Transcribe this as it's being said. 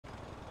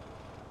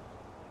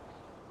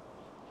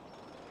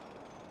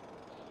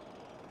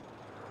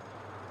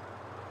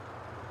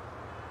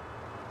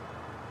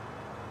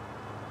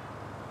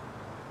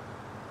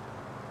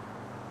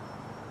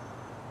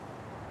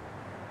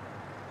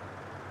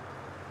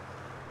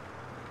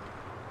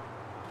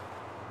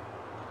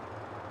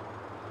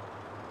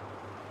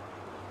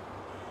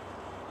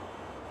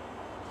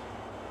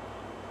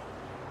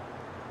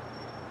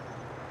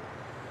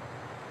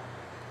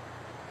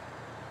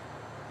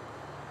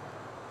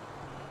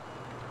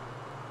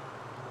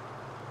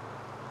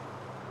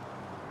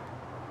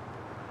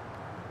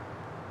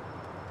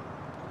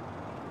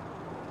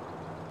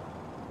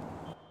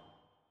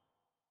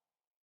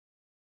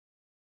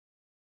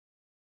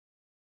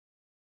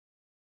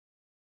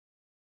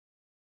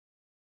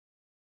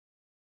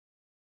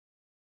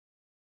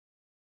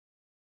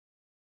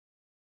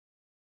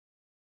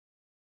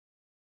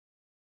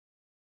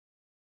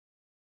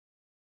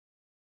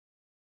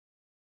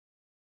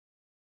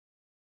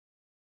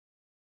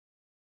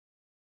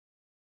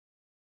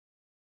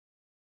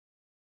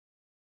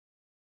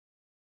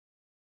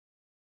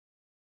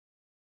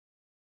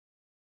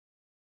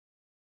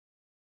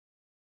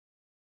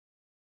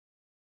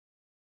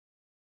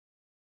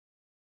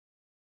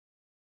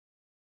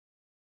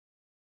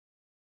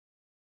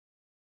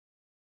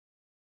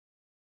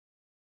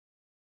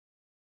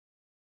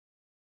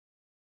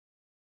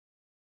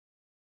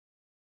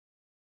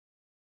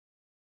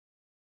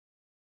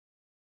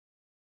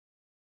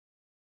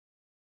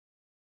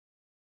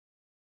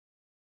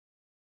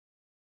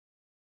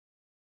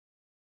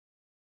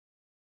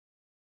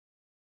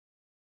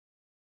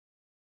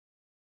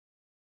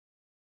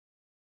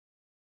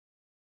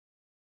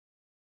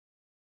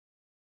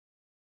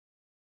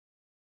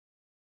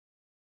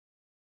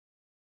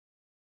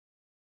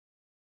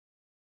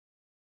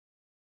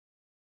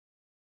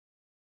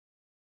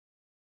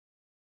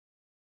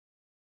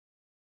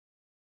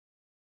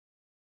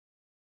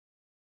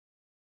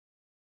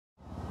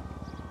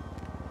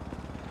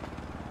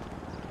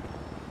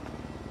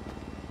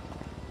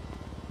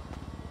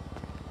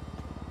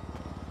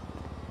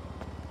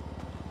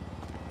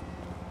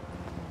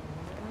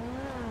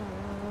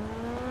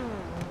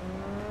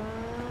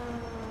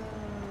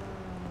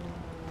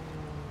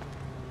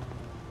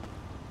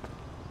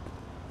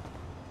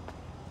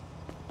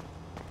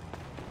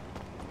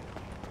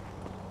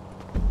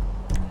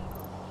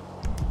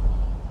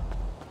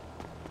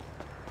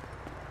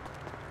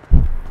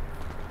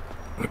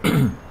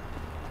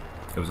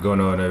What's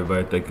going on,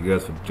 everybody? Thank you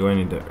guys for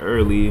joining the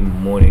early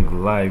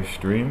morning live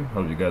stream.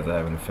 Hope you guys are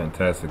having a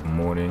fantastic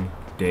morning,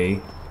 day,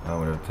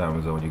 whatever time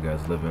is on you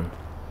guys living.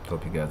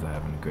 Hope you guys are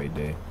having a great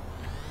day.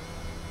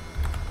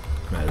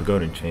 Alright, let's go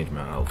ahead and change my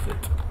outfit.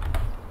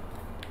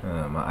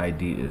 My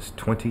ID is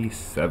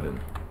 27.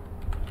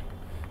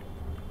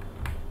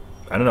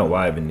 I don't know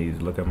why I even need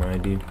to look at my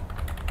ID,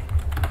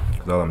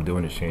 because all I'm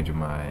doing is changing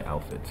my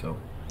outfit, so.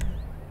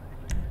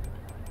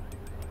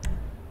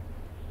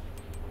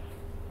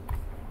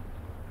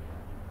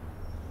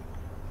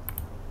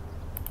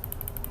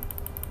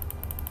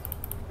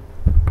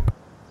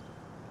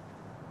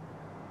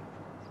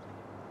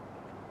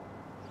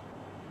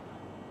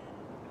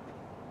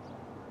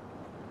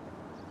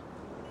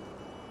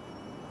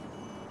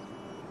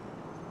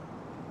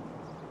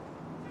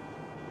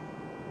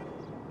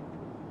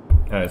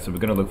 Alright, so we're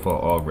gonna look for an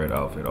all red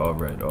outfit. All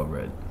red, all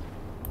red.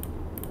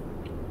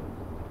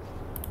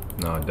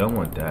 No, I don't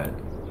want that.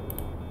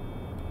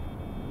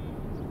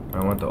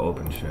 I want the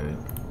open shirt.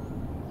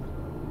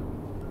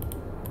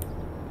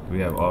 Do we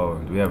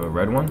have a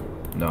red one?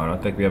 No, I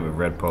don't think we have a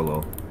red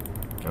polo.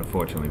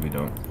 Unfortunately, we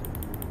don't.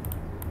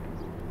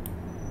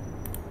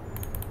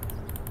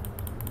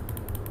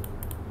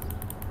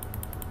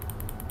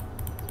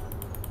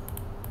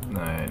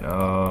 Alright,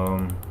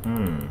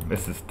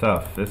 this is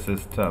tough. This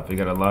is tough. We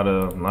got a lot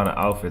of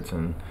outfits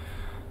and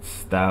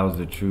styles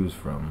to choose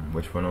from.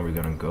 Which one are we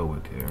gonna go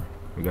with here?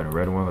 We got a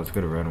red one. Let's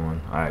get a red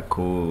one. Alright,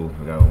 cool.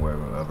 We gotta wear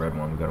a red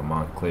one. We got a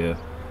Montclair.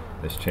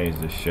 Let's change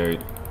the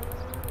shirt.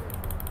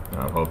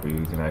 I'm hoping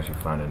you can actually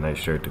find a nice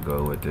shirt to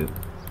go with it.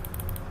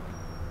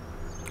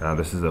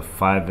 This is a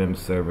 5M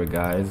server,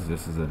 guys.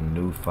 This is a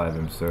new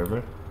 5M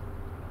server.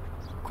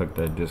 Click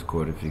that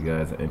Discord if you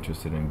guys are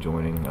interested in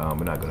joining.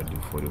 We're not gonna do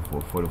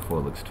 44. 44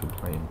 looks too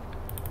plain.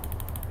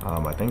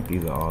 I think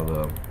these are all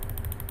the.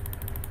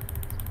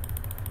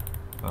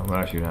 I'm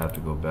actually gonna have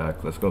to go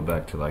back. Let's go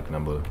back to like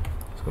number.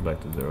 Let's go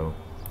back to 0.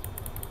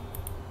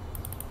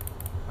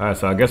 All right,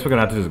 so I guess we're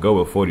gonna have to just go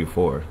with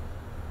 44.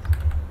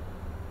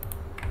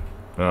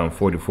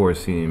 44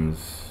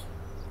 seems.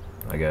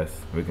 I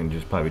guess we can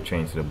just probably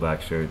change to the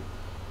black shirt.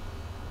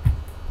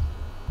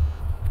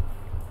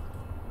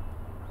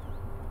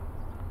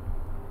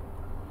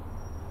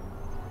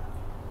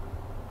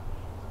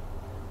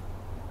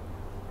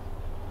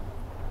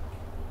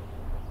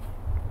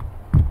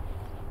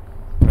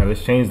 Now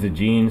let's change the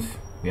jeans.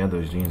 We had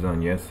those jeans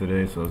on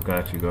yesterday, so let's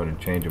actually go and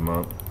change them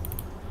up.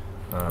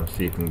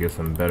 See if we can get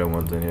some better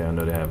ones in here. I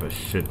know they have a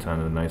shit ton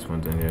of nice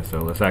ones in here, so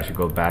let's actually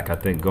go back. I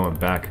think going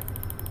back,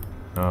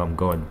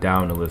 going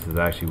down the list is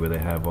actually where they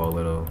have all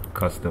little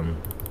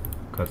custom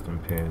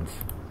pants.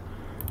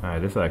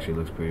 Alright, this actually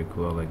looks pretty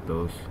cool. I like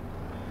those.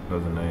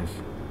 Those are nice.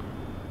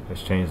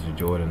 Let's change the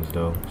Jordans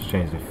though. Let's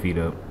change the feet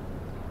up.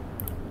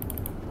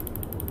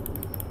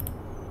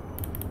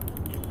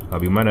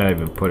 We might not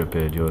even put a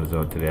pair of Jordans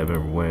on today. I've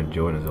been wearing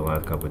Jordans the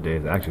last couple of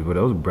days. Actually, with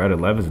those bread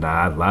 11s, nah,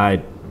 I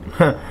lied.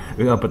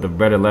 We're gonna put the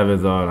bread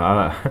 11s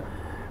on.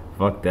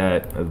 Fuck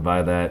that. Let's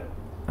buy that.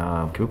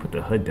 Can we put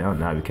the hood down?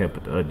 Nah, we can't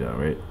put the hood down,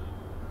 right?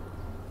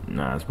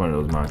 Nah, it's one of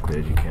those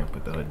Montclairs. You can't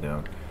put the hood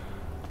down.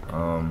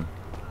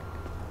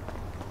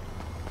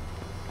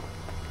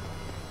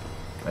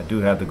 I do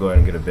have to go ahead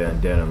and get a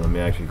bandana. Let me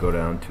actually go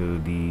down to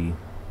the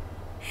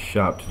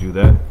shop to do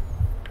that.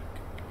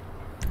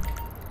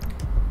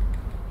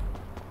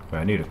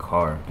 I need a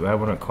car. Do I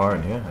have a car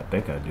in here? I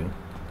think I do.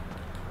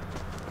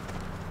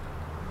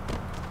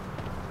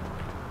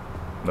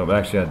 No, but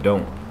actually I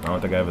don't. I don't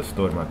think I ever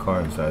stored my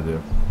car inside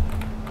there.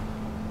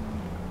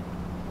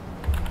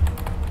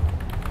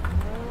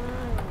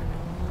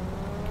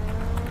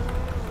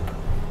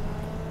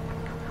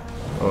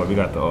 Oh, we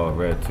got the all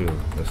red too.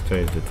 Let's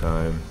change the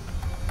time.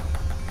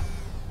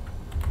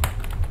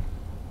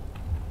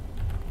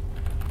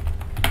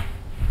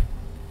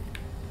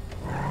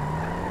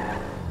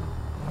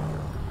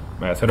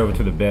 Let's head over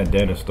to the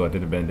bandana store. I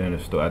think the bandana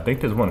store. I think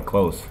there's one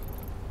close.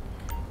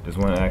 There's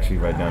one actually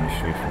right down the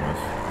street from us.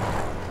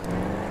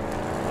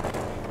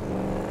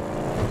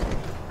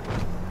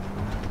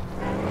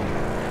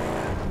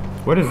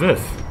 What is this?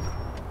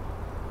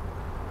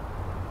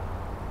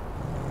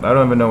 I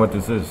don't even know what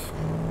this is.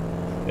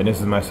 And this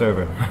is my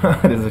server.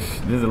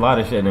 there's a lot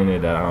of shit in here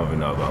that I don't even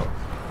know about.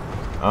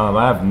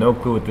 I have no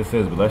clue what this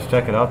is, but let's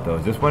check it out though.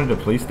 Is this one of the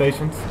police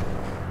stations?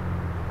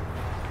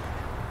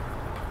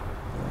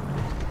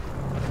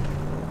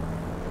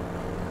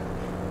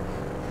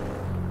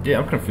 Yeah,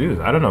 I'm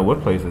confused. I don't know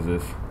what place is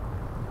this.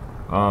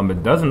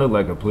 It doesn't look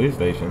like a police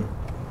station.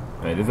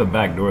 Hey, there's a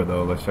back door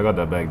though. Let's check out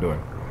that back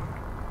door.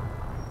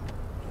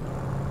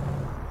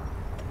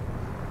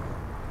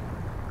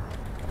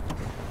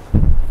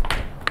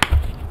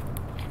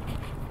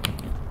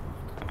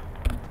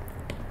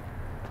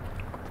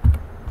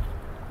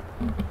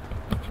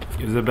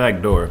 There's a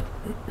back door.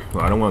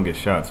 Well, I don't want to get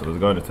shot, so let's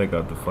go ahead and take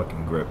out the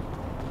fucking grip.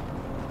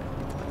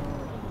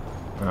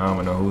 I don't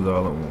even know who's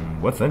all in.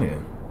 What's in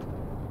here?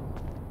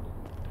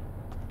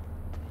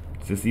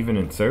 Is this even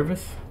in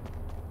service?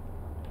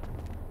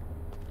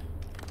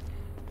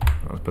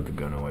 Let's put the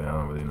gun away. I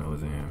don't really know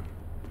who's in here.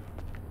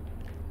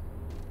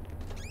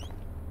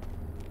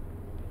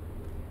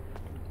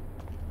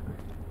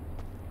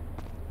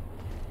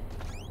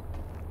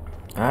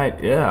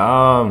 Alright,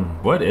 yeah,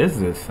 what is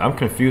this? I'm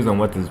confused on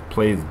what this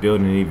place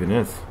building even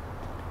is.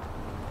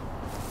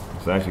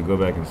 Let's actually go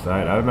back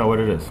inside. I don't know what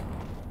it is.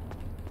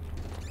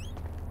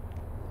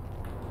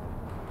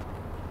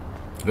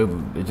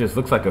 It just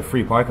looks like a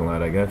free parking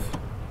lot, I guess.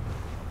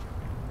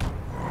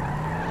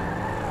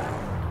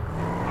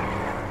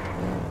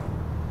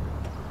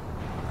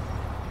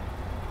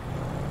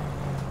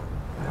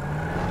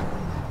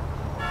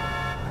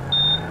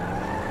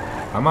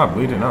 Am I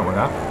bleeding out? What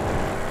happened?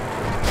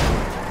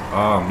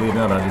 Oh, I'm bleeding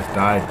out. I just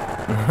died.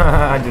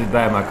 I just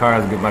died. My car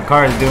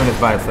is doing this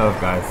by itself,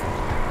 guys.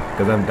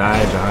 Because I'm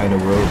dying behind the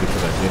road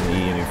because I didn't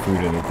eat any food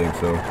or anything.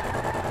 So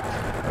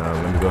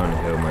let me go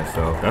and heal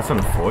myself. That's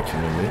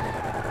unfortunately.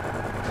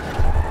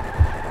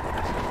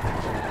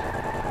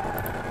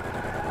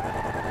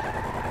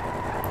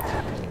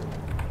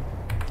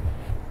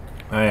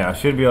 Oh, yeah, I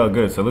should be all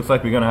good. So it looks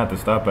like we're gonna have to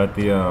stop at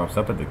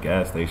the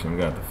gas station. We're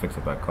gonna have to fix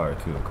up our car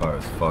too. The car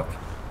is fucked.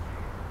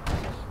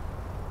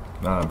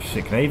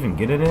 Shit, can I even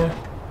get in there?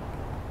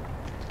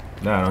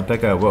 Nah, I don't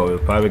think I will. We're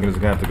probably just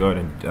gonna have to go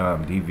ahead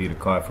and DV the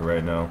car for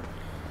right now.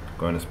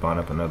 Going to spawn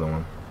up another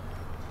one.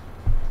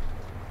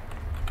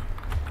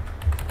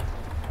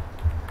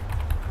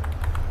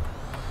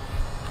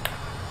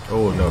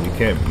 Oh no, we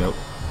can't. Nope,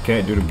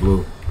 can't do the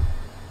blue.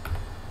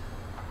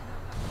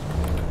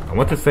 I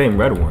want the same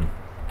red one.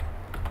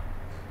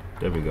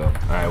 There we go. All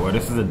right. Well,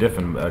 this is a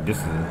different. This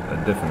is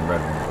a different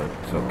red one,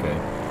 but it's okay.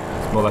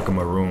 It's more like a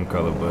maroon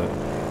color, but.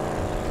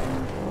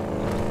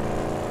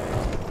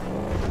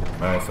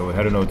 Alright, so we're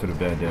heading over to the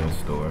bandana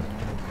store.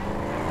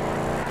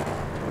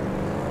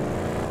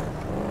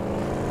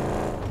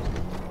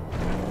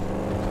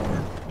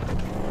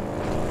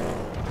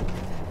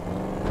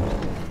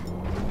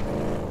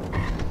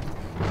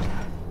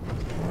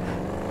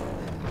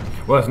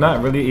 Well, it's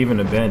not really even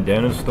a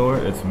bandana store,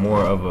 it's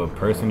more of a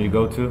person you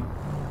go to.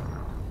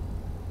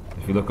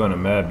 If you look on the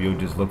map, you'll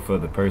just look for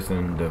the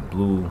person, the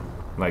blue,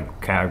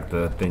 like,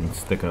 character thing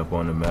sticking up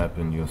on the map,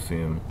 and you'll see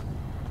him.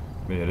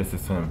 But yeah, this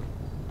is him.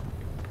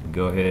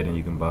 Go ahead and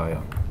you can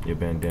buy your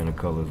bandana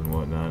colors and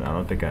whatnot.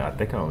 I think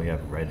I only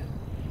have red.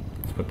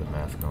 Let's put the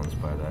mask on. Let's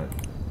buy that.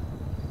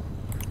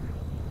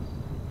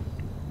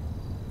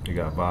 You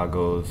got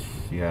Vagos.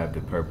 You have the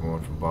purple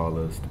one for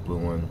ballers, the blue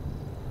one,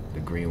 the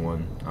green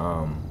one.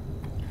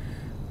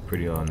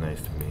 Pretty all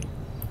nice to me.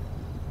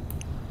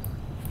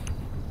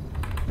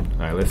 All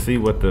right, let's see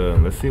what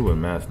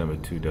mask number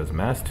 2 does.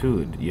 Mask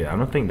 2, yeah, I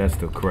don't think that's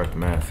the correct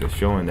mask. It's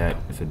showing that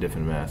it's a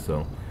different mask,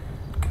 so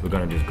we're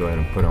gonna just go ahead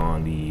and put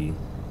on the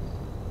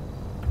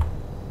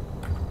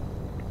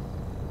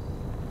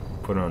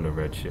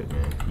red shit,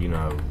 man. You know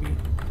how it would be.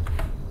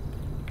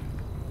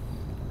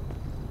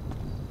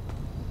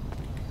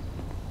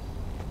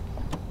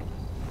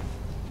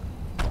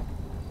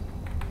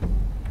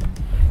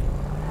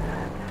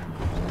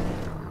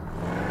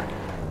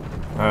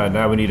 Alright,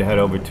 now we need to head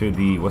over to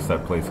the, what's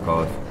that place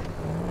called?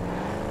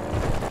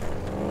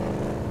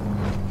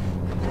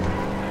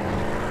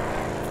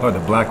 Oh, the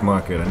black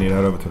market. I need to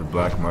head over to the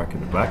black market.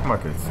 The black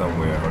market is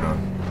somewhere. Hold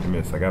on. Give me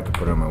a sec. I have to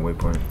put it on my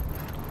waypoint.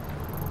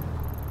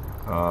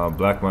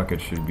 Black market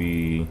should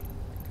be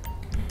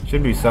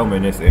somewhere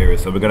in this area,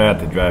 so we're gonna have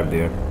to drive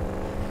there.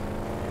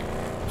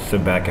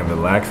 Sit back and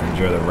relax,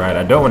 enjoy the ride.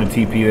 I don't want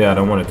to TP there. I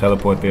don't want to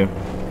teleport there.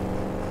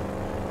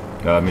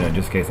 I mean,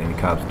 just in case any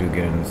cops do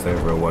get in the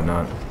server or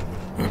whatnot.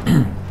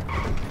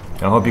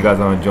 I hope you guys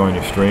are enjoying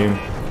the stream.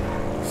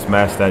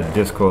 Smash that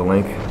Discord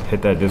link.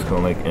 Hit that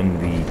Discord link in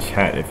the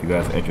chat if you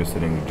guys are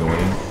interested in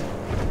joining.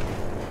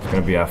 It's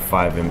gonna be our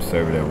 5M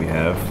server that we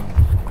have.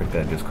 Click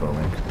that Discord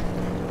link.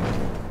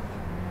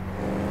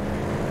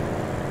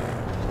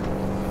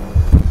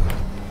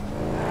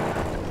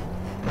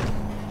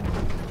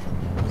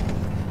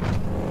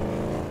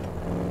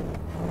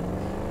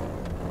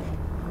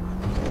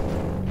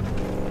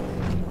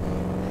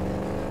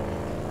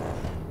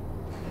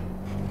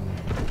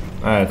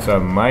 Alright, so I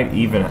might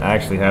even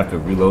actually have to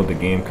reload the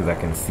game because I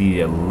can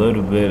see a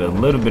little bit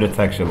of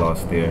texture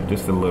loss there.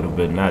 Just a little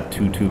bit, not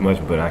too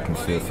much, but I can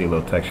still see a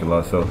little texture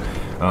loss. So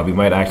we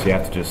might actually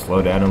have to just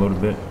slow down a little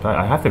bit.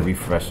 I have to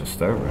refresh the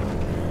server.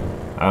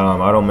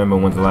 I don't remember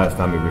when's the last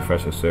time we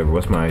refreshed the server.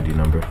 What's my ID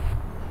number?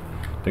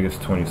 I think it's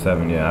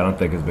 27. Yeah, I don't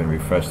think it's been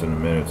refreshed in a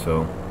minute.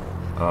 So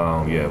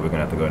yeah, we're gonna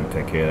have to go ahead and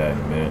take care of that in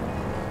a minute.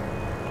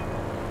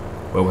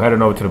 But we're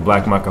heading over to the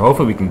black market.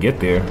 Hopefully we can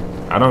get there.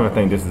 I don't even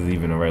think this is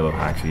even a regular.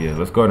 Actually, yeah.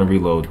 Let's go ahead and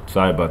reload.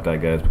 Sorry about that,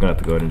 guys. We're gonna have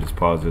to go ahead and just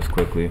pause this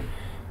quickly.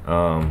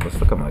 Let's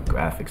look at my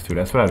graphics too.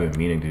 That's what I've been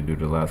meaning to do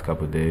the last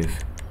couple of days.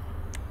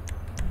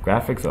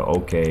 Graphics are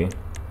okay.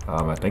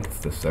 I think it's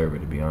the server,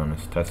 to be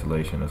honest.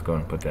 Tessellation. Let's go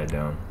ahead and put that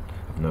down.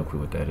 I have no clue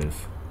what that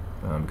is.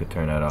 We could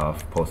turn that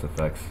off. Post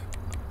effects,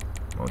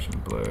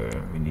 motion blur.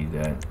 We need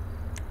that.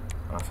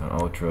 That's on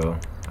ultra.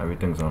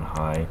 Everything's on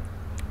high.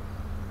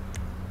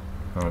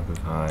 Is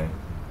high.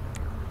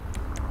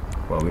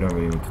 Well, we don't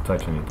really need to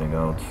touch anything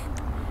else.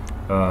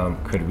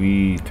 Could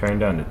we turn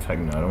down the tech?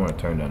 No, I don't want to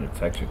turn down the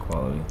texture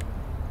quality.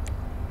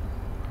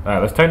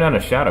 Alright, let's turn down the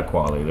shadow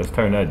quality. Let's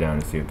turn that down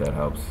and see if that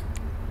helps.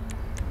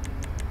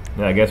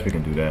 Yeah, I guess we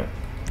can do that.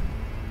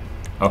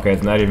 Okay,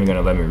 it's not even going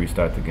to let me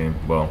restart the game.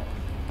 Well,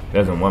 it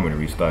doesn't want me to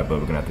restart, but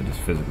we're going to have to just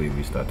physically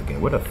restart the game.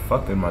 Where the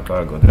fuck did my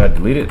car go? Did I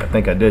delete it? I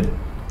think I did.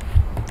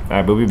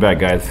 Alright, we'll be back,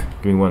 guys.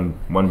 Give me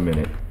one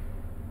minute.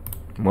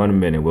 1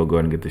 minute, we'll go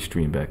ahead and get the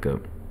stream back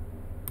up.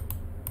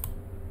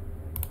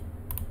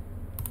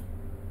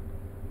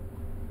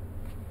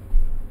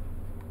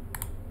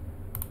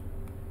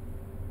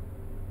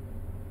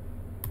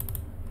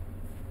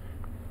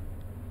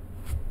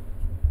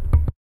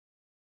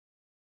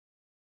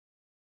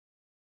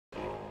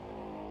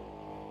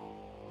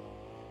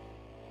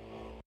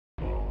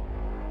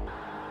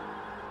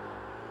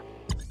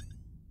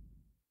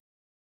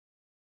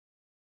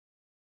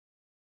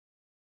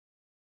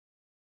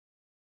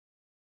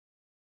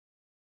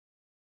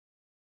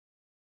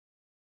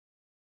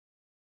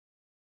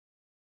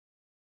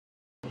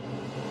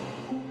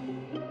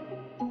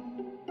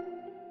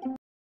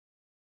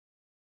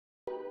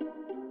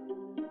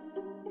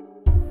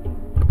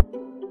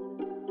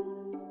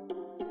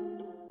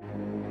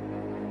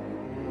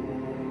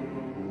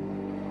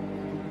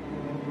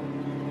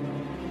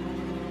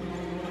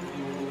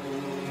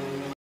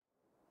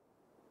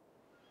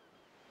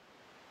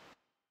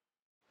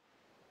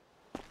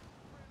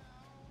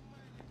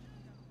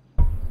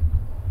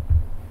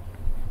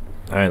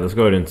 Alright, let's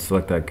go ahead and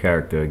select that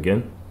character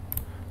again.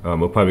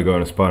 We'll probably go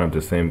and spawn up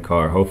the same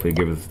car. Hopefully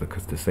give us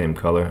the same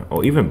color.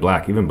 Oh, even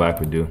black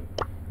would do.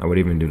 I would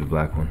even do the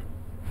black one.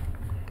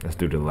 Let's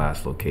do the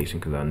last location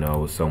because I know I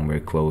was somewhere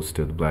close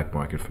to the black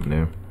market from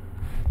there.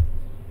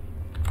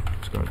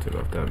 Just gonna take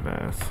off that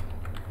mask.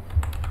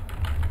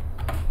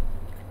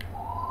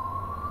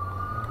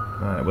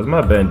 Alright, what's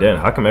my bandana?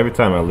 How come every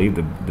time I leave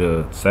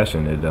the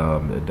session it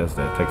does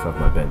that? It takes off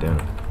my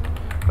bandana.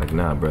 Like,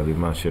 nah, bro, leave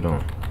my shit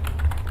on.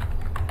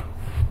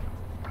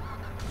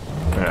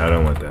 I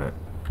don't want that.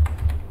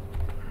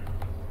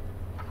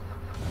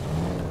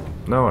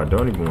 No, I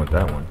don't even want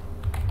that one.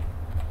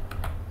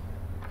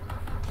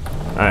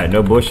 Alright,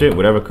 no bullshit.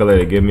 Whatever color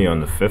they give me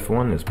on the 5th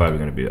one is probably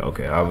going to be...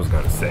 Okay, I was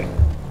going to say.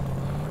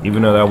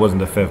 Even though that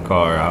wasn't the 5th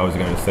car, I was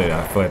going to say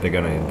I feel like they're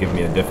going to give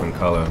me a different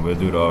color. We'll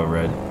do it all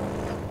red.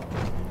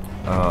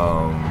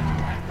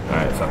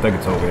 Alright, so I think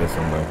it's over here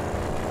somewhere.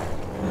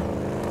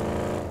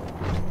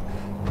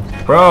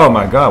 Bro,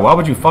 my god. Why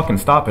would you fucking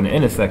stop in the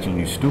intersection,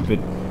 you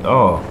stupid...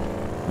 Oh...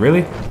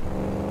 Really?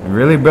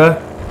 Really, bruh?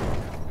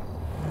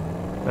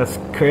 That's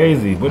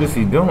crazy. What is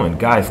he doing?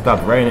 Guy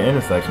stopped right in the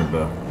intersection,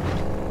 bro.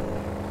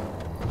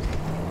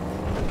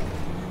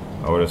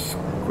 I would have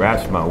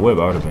scratched my whip.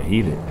 I would have been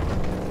heated.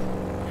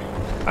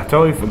 I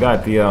totally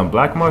forgot the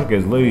black market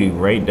is literally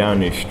right down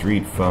the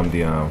street from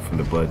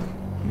the blood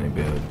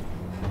neighborhood.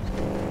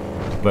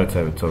 Blood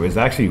territory. It's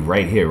actually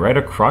right here, right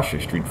across the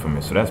street from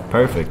it. So that's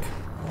perfect.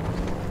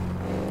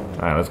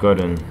 All right, let's go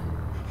ahead and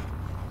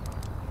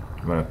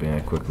run up in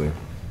here quickly.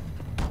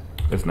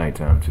 It's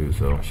nighttime too,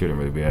 so shouldn't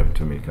really be having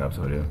too many cops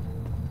out here.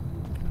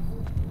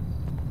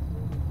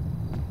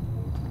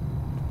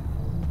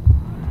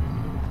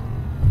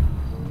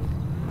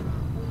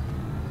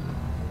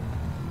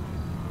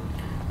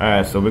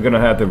 Alright, so we're gonna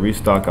have to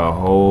restock our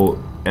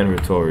whole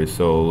inventory.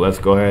 So let's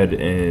go ahead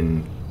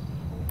and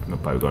I'm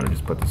probably gonna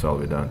just put this all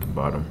the way down to the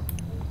bottom.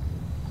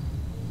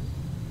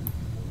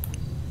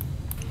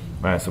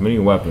 Alright, so we need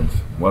weapons.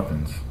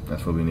 Weapons.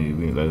 That's what we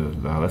need.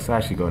 Let's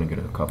actually go and get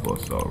a couple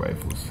of assault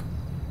rifles.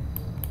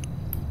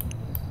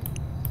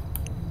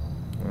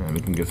 We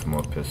can get some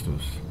more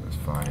pistols. That's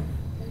fine.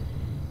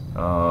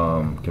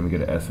 Can we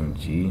get an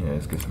SMG? Yeah,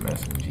 let's get some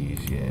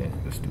SMGs. Yeah,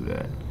 let's do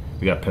that.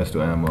 We got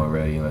pistol ammo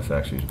already. Let's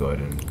actually just go ahead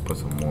and put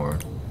some more.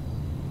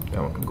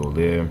 That one can go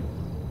there.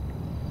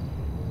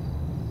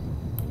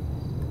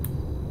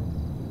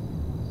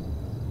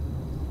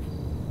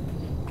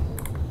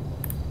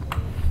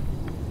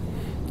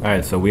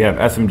 Alright, so we have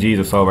SMGs,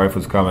 assault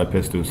rifles, combat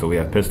pistols. So we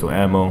have pistol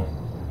ammo.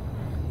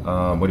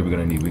 What are we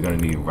gonna need? We're gonna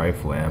need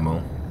rifle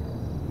ammo.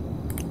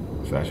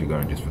 So actually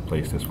going to just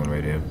replace this one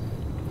right here.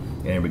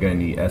 And we're going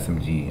to need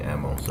SMG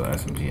ammo. So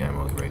SMG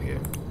ammo is right here.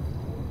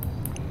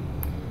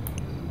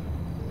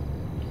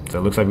 So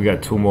it looks like we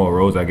got 2 more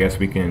rows. I guess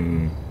we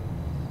can...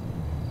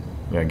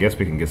 Yeah, I guess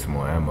we can get some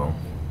more ammo.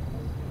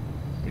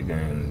 We're going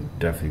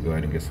to definitely go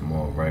ahead and get some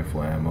more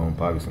rifle ammo. And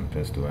probably some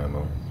pistol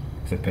ammo.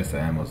 Except pistol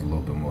ammo is a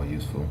little bit more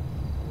useful.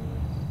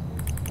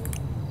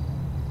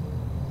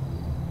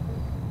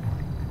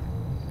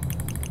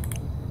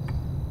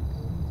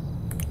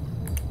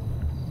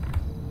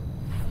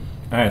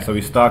 Alright, so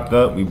we stocked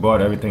up. We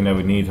bought everything that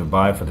we need to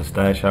buy for the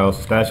stash house.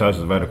 The stash house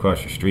is right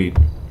across the street.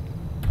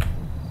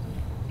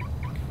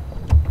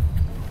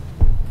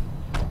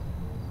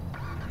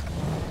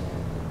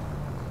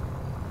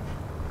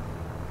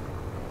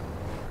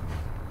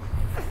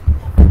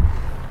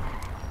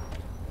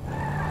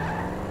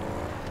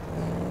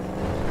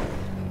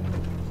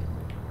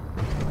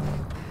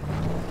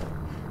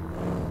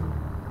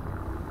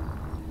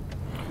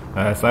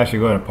 So actually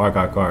going to park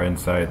our car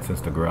inside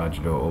since the garage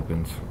door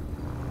opens.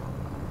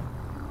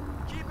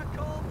 Keep a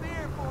cold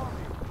beer for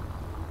me.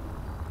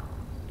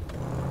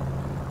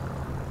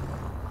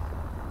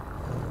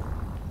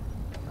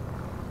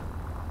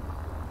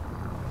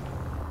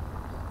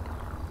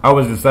 I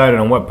was decided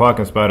on what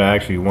parking spot I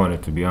actually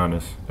wanted, to be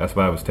honest. That's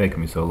why it was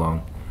taking me so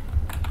long.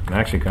 I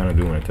actually kind of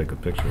do want to take a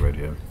picture right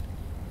here.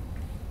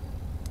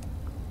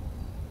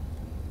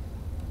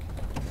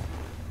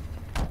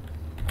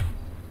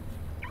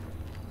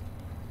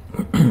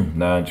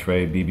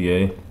 Non-trade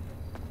BBA.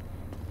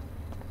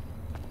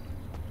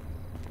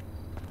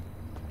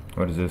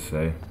 What does this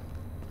say?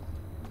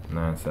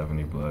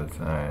 970 bloods.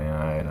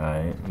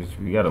 Alright.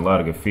 We got a lot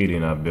of graffiti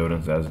in our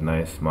buildings. That's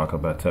nice. Mark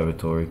up our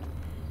territory.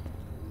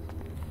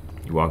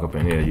 You walk up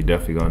in here, you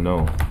definitely gonna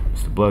know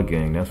it's the blood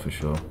gang, that's for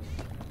sure.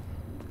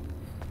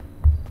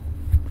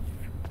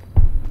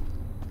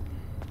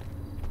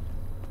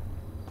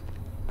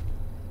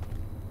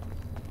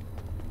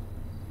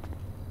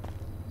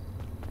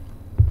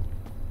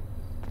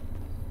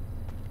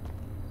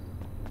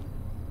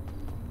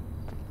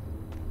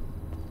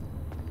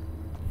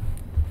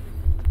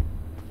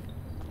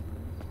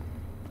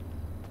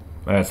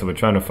 Alright, so we're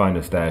trying to find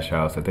the stash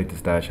house. I think the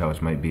stash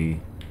house might be...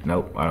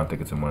 Nope, I don't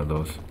think it's in one of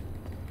those.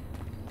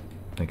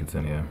 I think it's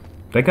in here.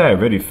 I think I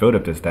already filled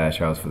up the stash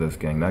house for this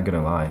gang, not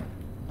gonna lie.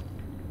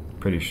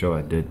 Pretty sure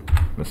I did.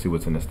 Let's see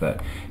what's in the stash.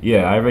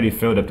 Yeah, I already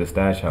filled up the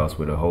stash house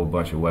with a whole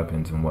bunch of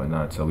weapons and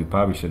whatnot, so we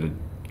probably should have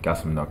got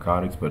some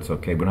narcotics, but it's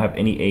okay. We don't have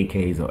any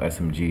AKs or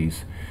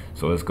SMGs,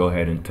 so let's go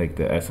ahead and take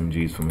the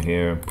SMGs from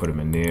here, put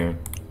them in there.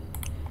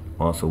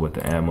 Also with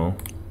the ammo.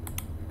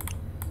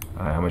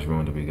 Alright, how much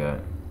room do we got?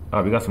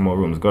 Oh, we got some more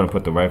room. Let's go ahead and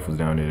put the rifles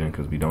down there then,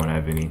 because we don't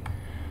have any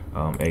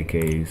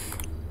AKs.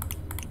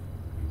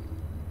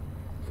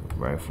 So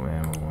rifle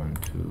ammo, 1,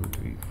 2,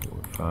 3,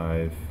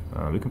 4,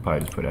 5. We can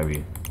probably just put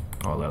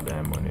all out the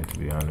ammo in there, to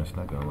be honest,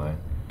 not gonna lie.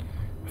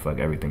 I feel like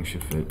everything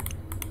should fit.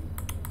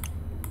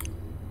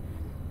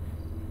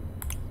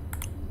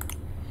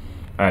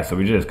 Alright, so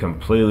we just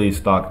completely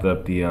stocked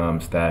up the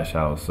stash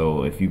house.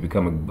 So if you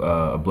become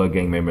a Blood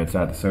Gang member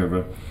inside the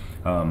server,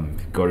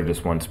 go to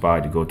this one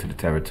spot, you go to the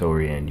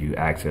territory, and you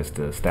access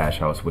the stash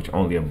house, which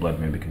only a Blood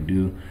member can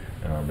do.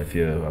 If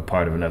you're a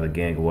part of another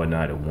gang or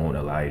whatnot, it won't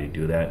allow you to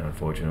do that,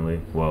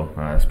 unfortunately. Well,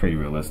 it's pretty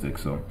realistic.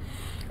 So,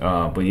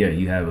 but yeah,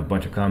 you have a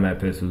bunch of combat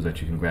pistols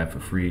that you can grab for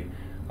free.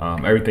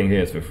 Everything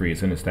here is for free.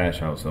 It's in the stash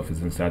house. So if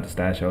it's inside the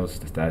stash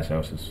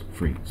house is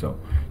free. So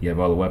you have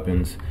all the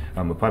weapons.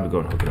 We'll probably go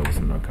and hook it up with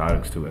some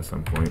narcotics too at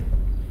some point.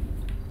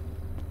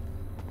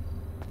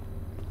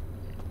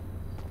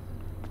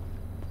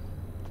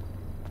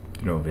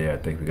 And over there, I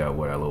think we got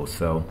our little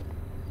cell,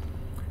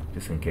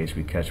 just in case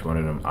we catch one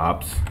of them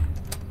ops.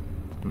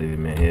 Leave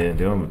him in here.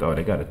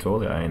 They got a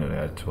toilet. I ain't know they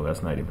had a toilet.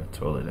 That's not even a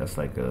toilet. That's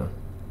like a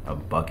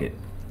bucket.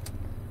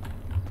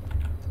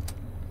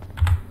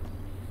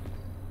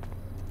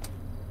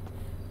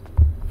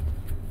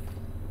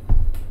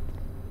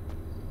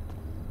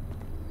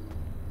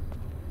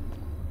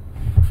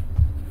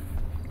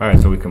 Alright,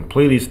 so we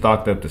completely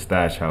stocked up the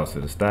stash house.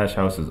 So the stash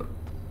house is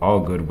all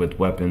good with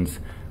weapons.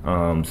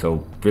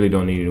 So really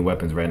don't need any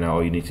weapons right now.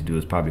 All you need to do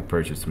is probably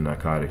purchase some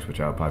narcotics, which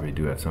I'll probably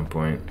do at some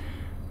point.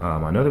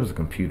 I know there was a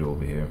computer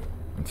over here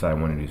inside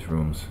one of these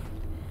rooms.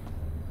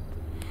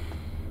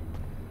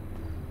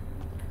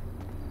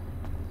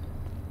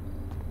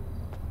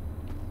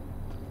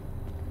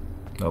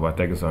 Oh, but I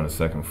think it's on the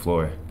second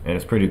floor. And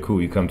it's pretty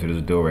cool. You come to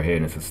this door right here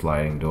and it's a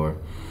sliding door.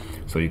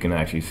 So you can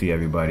actually see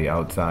everybody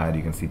outside.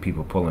 You can see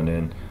people pulling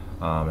in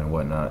and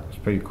whatnot. It's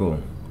pretty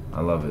cool.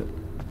 I love it.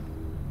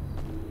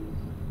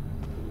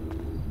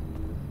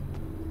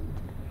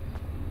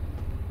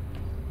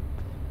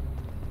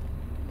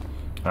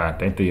 I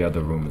think the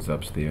other room is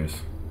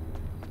upstairs.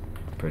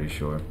 Pretty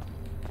sure.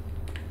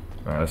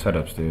 Alright, let's head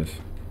upstairs.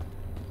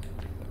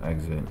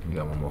 Exit. We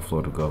got one more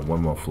floor to go.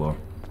 One more floor.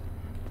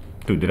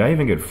 Dude, did I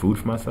even get food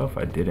for myself?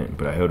 I didn't,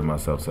 but I healed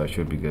myself, so I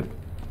should be good.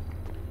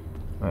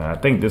 I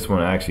think this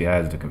one actually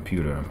has the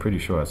computer. I'm pretty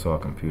sure I saw a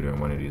computer in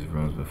one of these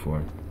rooms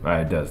before.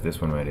 It does.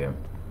 This one right here.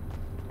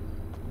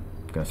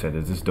 Like I said,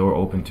 does this door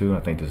open too?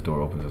 I think this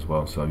door opens as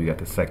well. So you got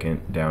the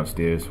second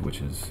downstairs,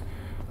 which is,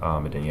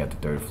 and then you have the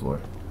third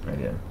floor right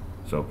here.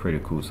 So pretty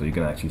cool. So you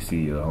can actually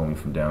see your homie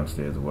from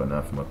downstairs or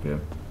whatnot from up here.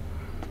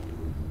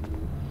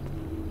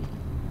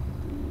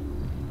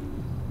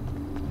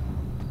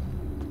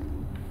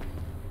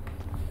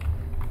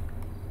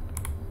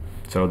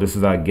 So this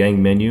is our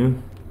gang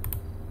menu.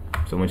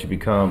 So once you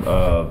become,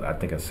 I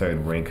think a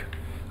certain rank,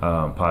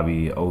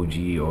 probably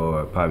OG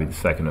or probably the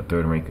second or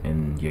third rank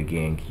in your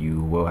gang,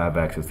 you will have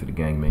access to the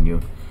gang menu.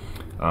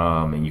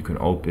 And you can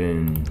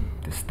open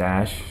the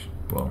stash.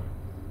 Well,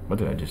 what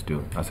did I just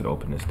do? I said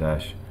open the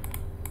stash.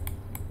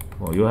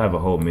 Well, you'll have a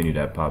whole menu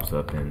that pops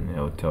up and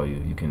it'll tell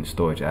you. You can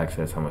storage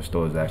access, how much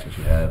storage access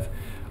you have.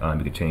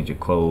 You can change your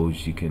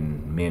clothes. You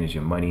can manage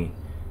your money.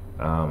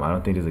 I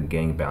don't think there's a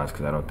gang balance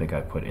because I don't think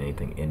I put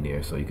anything in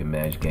there. So you can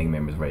manage gang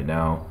members right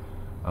now.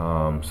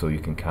 So you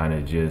can kind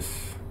of just,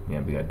 we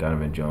got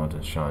Donovan Jones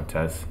and Sean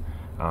Tess.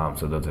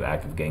 So those are the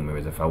active gang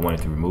members. If I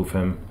wanted to remove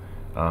him,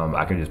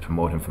 I can just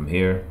promote him from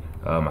here.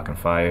 I can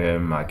fire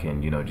him. I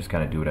can, you know, just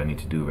kind of do what I need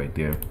to do right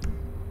there.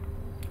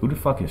 Who the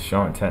fuck is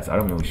Sean Tess? I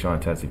don't know who Sean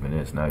Tess even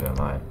is, not gonna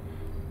lie.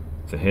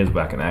 So here's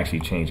where I can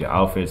actually change your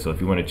outfit. So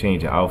if you want to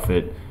change your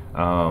outfit,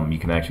 you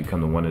can actually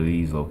come to one of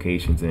these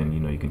locations and, you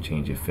know, you can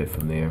change your fit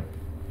from there.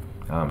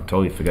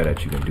 Totally forgot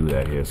that you can do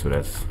that here, so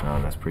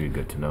that's pretty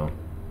good to know.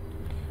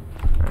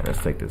 Alright,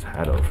 let's take this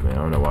hat off, man. I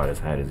don't know why this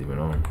hat is even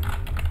on.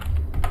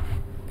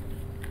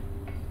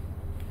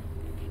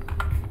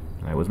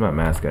 Alright, where's my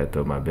mask at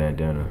though? My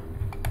bandana.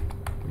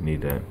 We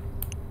need that.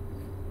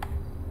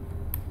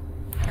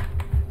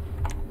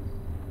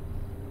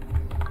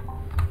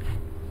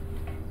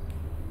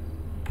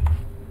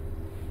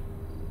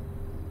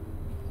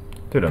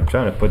 Dude, I'm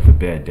trying to put the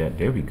bed down.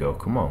 There we go.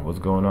 Come on, what's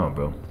going on,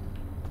 bro?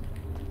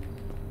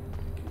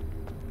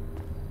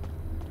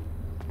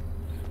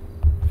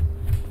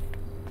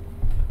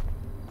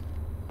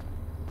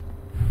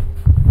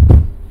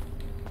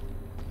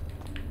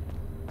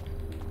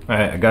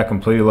 Alright, I got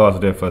completely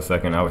lost there for a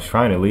second. I was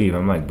trying to leave.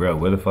 I'm like, bro,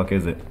 where the fuck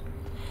is it?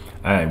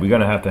 Alright, we're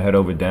gonna have to head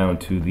over down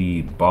to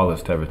the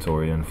Ballers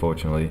territory,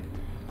 unfortunately.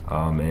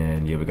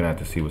 And yeah, we're gonna have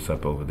to see what's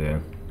up over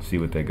there. See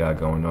what they got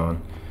going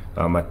on.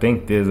 I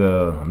think there's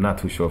a, I'm not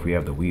too sure if we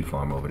have the weed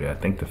farm over there. I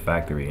think the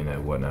factory and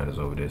that whatnot is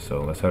over there.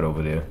 So let's head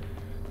over there,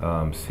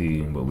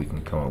 see what we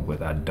can come up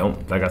with. I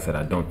don't, like I said,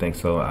 I don't think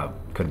so. I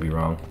could be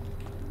wrong.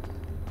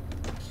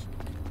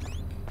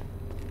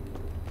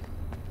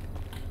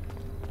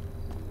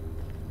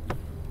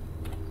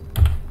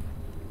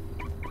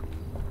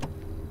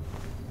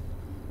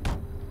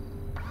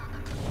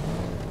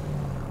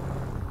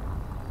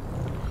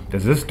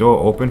 Does this door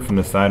open from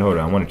the side? Hold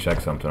on, I want to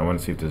check something. I want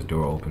to see if this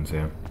door opens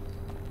here.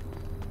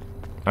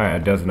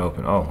 Alright, it doesn't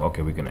open. Oh,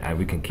 okay, we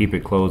can keep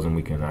it closed and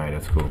we can, alright,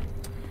 that's cool.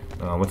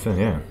 What's in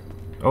here?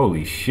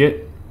 Holy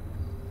shit.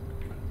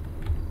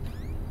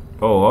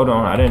 Oh, hold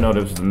on, I didn't know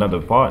there was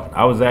another part.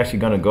 I was actually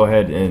gonna go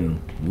ahead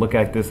and look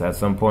at this at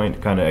some point,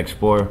 kind of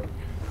explore,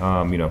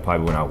 you know,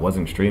 probably when I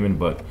wasn't streaming,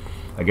 but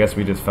I guess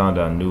we just found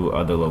a new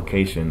other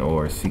location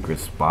or secret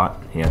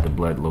spot here at the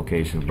blood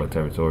location, blood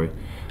territory.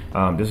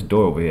 This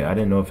door over here, I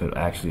didn't know if it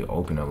actually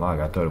opened or locked.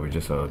 I thought it was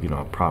just a, you know,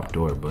 a prop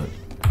door, but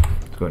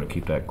let's go ahead and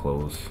keep that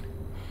closed.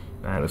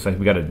 Alright, looks like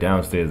we got a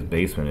downstairs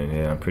basement in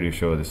here. I'm pretty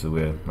sure this is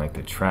where like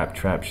the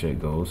trap shit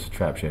goes.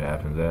 Trap shit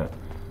happens at.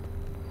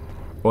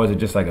 Or is it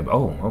just like a,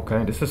 oh,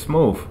 okay, this is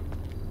smooth.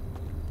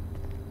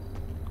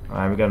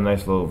 Alright, we got a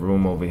nice little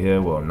room over here.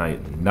 Well,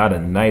 not a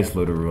nice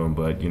little room,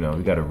 but you know,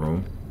 we got a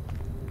room.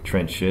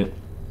 Trench shit.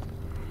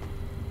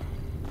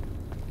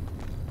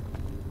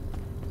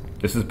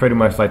 This is pretty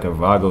much like the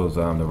Ragos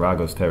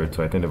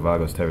territory. I think the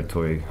Ragos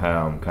territory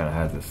kind of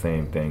has the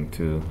same thing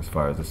too, as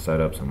far as the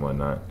setups and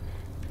whatnot.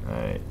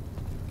 Alright.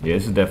 Yeah,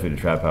 this is definitely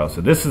the trap house.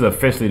 So this is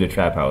officially the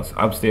trap house.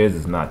 Upstairs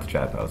is not the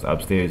trap house.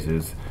 Upstairs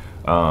is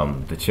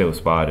the chill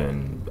spot,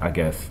 and I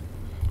guess,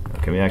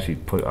 can we actually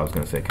put, I was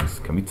going to say,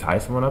 can we tie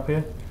someone up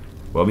here?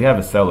 Well, we have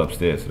a cell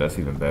upstairs, so that's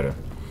even better.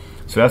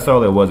 So that's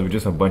all it was. It was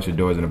just a bunch of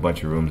doors and a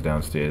bunch of rooms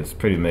downstairs.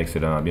 Pretty makes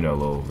it, you know, a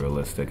little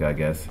realistic, I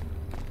guess.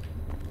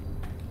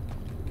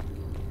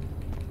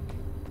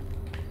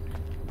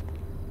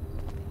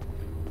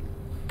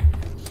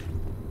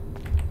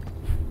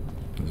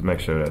 Let's make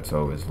sure that's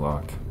always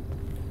locked.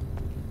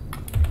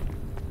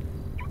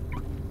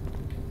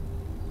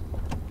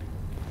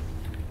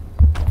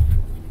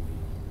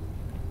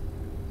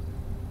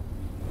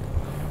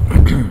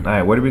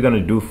 Alright, what are we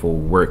gonna do for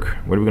work?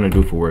 What are we gonna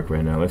do for work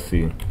right now? Let's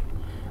see. I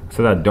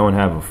said I don't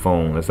have a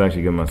phone. Let's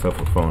actually give myself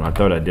a phone. I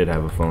thought I did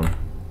have a phone.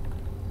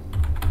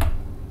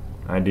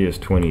 ID is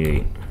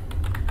 28.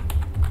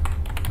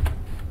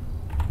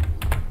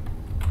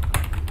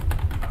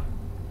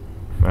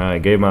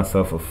 Alright, gave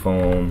myself a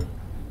phone.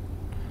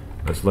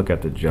 Let's look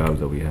at the jobs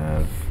that we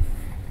have.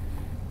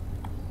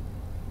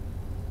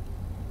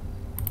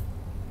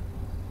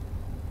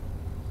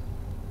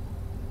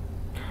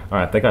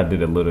 Alright, I think I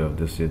did a little of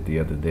this shit the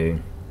other day.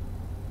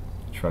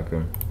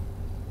 Trucker.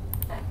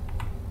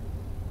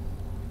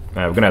 Alright,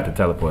 we're gonna have to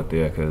teleport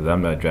there because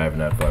I'm not driving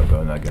that far,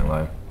 bro. I'm not gonna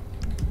lie.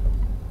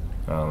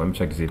 Let me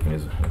check to see if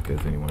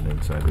there's anyone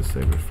inside this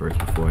server first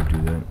before I do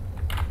that.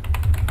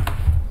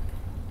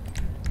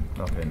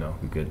 Okay, no,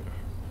 we're good.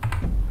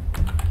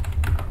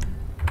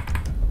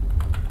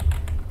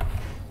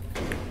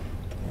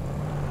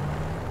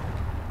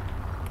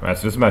 Alright,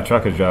 so this is my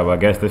trucker job. I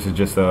guess this is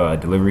just a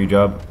delivery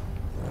job.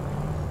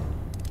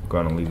 Go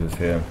ahead and leave this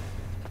here.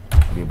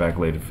 I'll be back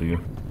later for you.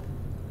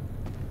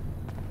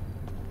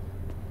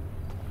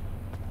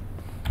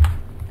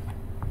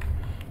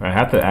 I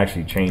have to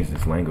actually change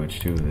this language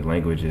too. The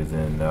language is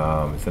in,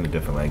 it's in a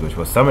different language.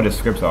 Well, some of the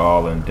scripts are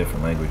all in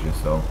different languages,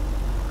 so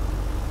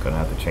gonna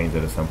have to change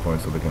that at some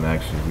point so we can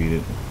actually read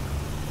it.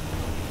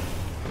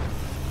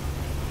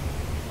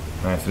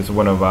 Alright, so this is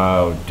one of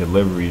our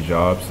delivery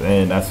jobs,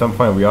 and at some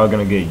point we are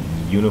gonna get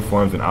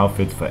uniforms and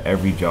outfits for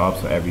every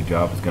job. So every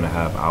job is gonna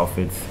have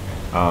outfits,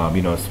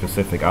 you know,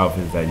 specific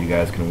outfits that you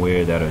guys can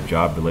wear that are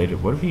job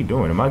related. What are you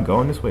doing? Am I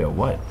going this way or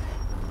what?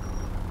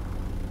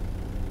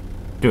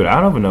 Dude,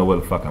 I don't even know where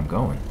the fuck I'm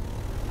going.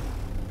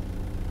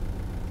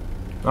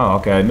 Oh,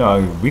 okay,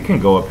 no, we can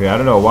go up here. I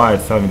don't know why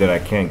it's telling me that I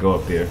can't go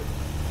up here.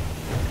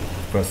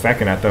 For a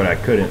second, I thought I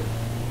couldn't.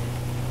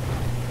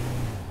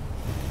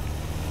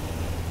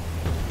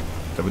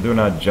 So we're doing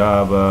our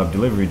job,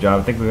 delivery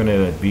job. I think we're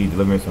gonna be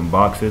delivering some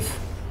boxes.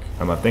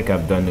 I think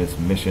I've done this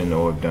mission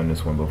or done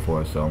this one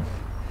before, so.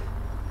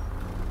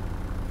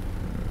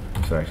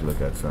 Let's actually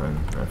look at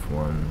something.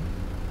 F1.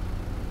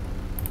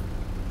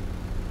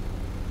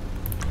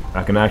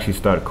 I can actually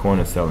start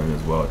corner selling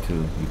as well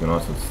too. You can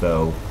also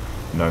sell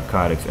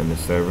narcotics in the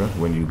server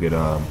when you get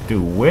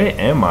dude, where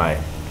am I?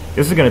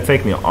 This is gonna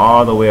take me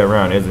all the way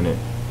around, isn't it?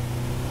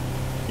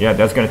 Yeah,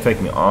 that's gonna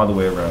take me all the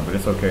way around, but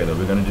it's okay though.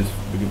 We're gonna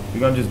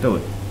just do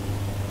it.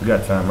 We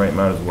got time, right?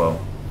 Might as well.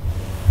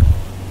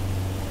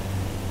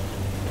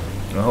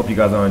 I hope you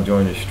guys are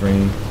enjoying the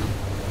stream.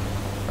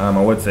 I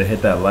would say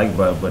hit that like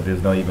button, but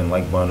there's no even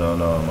like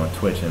button on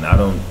Twitch, and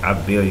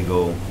I barely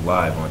go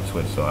live on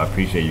Twitch, so I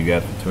appreciate you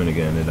guys for tuning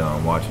in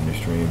and watching the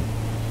stream.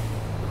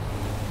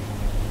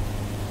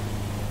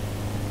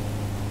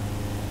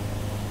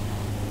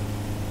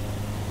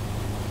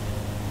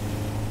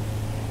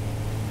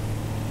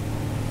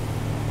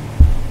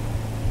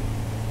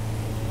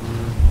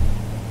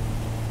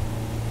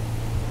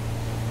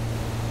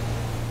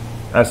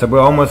 Alright, so we're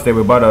almost there.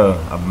 We're about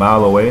a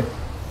mile away.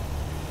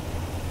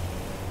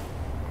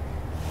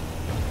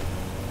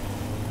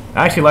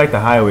 I actually like the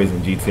highways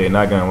in GTA,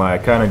 not gonna lie.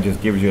 It kind of just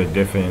gives you a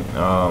different,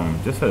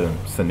 just a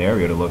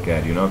scenario to look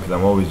at, you know, because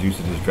I'm always used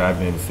to just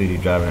driving in the city,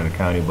 driving in the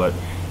county, but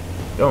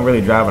don't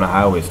really drive on the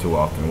highways too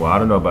often. Well, I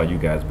don't know about you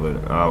guys, but,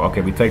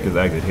 okay, we take this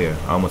exit here.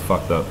 I almost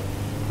fucked up.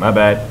 My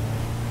bad.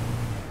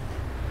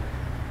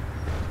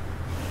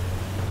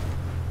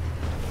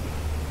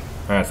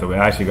 Alright, so we're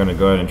actually gonna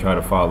go ahead and try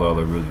to follow all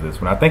the routes of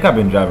this one. I think I've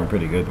been driving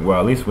pretty good, well,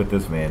 at least with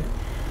this man.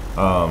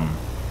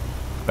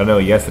 I know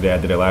yesterday I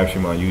did a live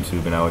stream on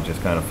YouTube and I was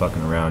just kind of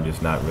fucking around,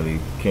 just not really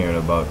caring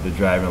about the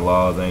driving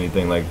laws or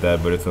anything like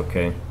that, but it's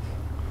okay.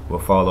 We'll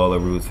follow all the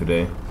routes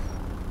today.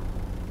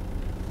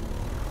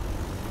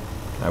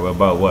 Alright, we're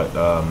about what,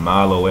 a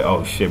mile away?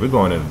 Oh shit, we're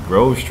going to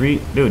Grove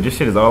Street? Dude, this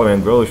shit is all the way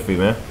in Grove Street,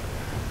 man.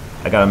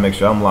 I gotta make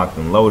sure I'm locked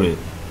and loaded.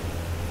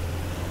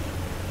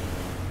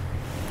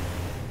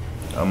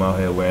 I'm out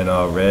here wearing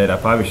all red. I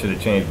probably should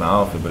have changed my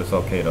outfit, but it's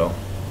okay though.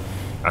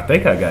 I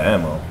think I got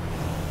ammo.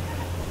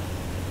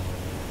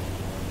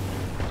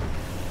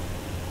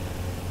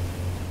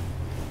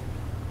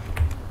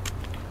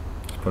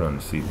 Put on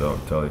the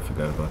seatbelt. Totally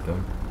forgot about that.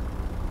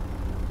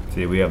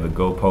 See, we have the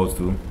Go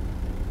Postal.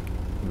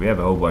 We have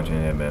a whole bunch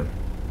in here, man.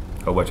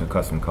 A whole bunch of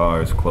custom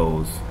cars,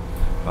 clothes,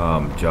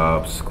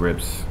 jobs,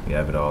 scripts. We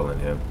have it all in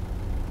here.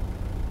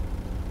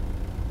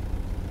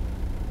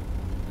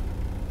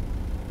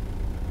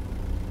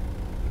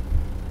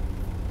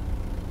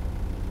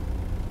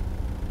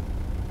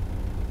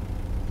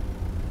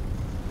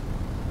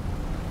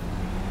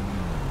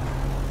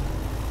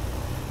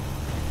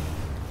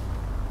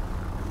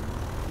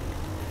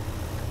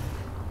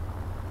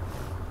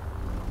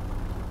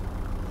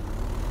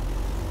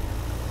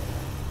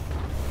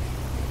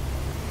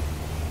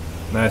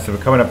 Nice, so we're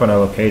coming up on our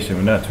location.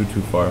 We're not too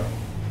far.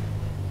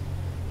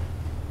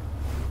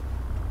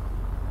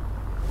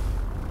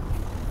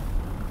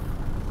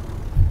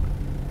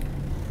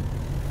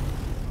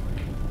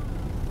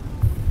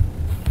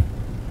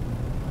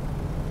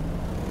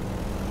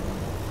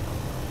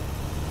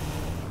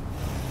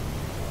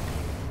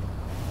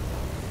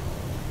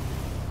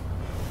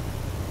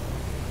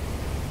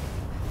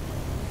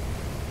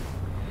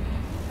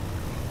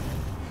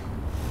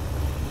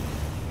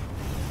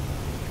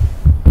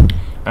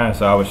 Alright,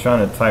 so I was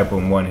trying to type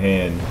with one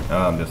hand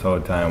this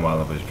whole time while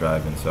I was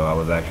driving, so I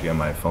was actually on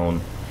my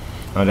phone.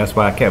 That's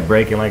why I kept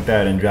braking like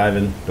that and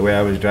driving the way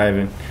I was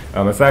driving.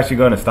 It's actually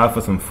going to stop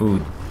for some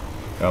food.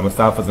 I'm going to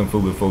stop for some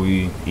food before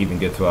we even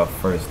get to our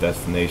first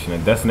destination.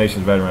 And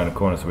destination is right around the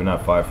corner, so we're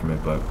not far from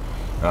it, but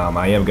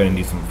I am going to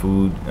need some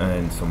food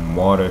and some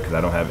water because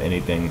I don't have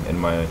anything in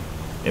my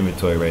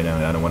inventory right now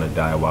and I don't want to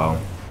die while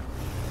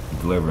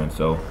delivering,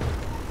 so.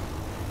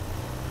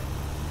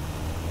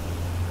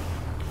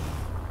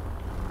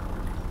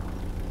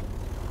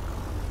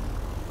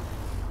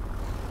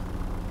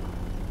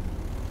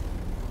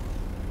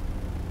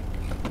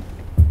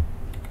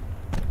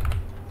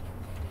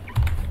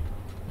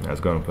 I was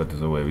gonna put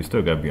this away. We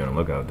still gotta be on the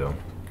lookout though.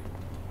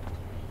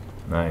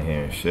 I ain't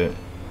hearing shit.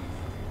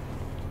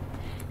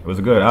 What's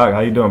good?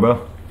 How you doing,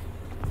 bro?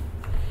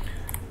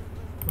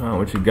 Oh,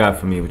 what you got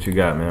for me? What you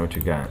got, man? What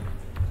you got?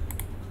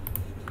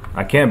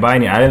 I can't buy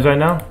any items right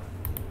now?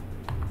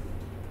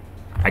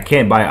 I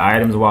can't buy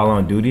items while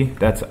on duty?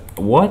 That's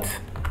what?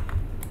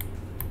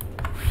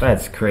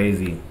 That's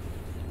crazy.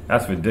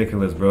 That's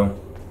ridiculous, bro.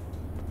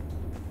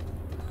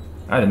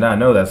 I did not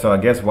know that, so I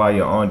guess while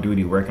you're on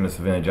duty working a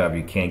civilian job,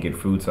 you can't get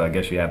food, so I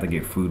guess you have to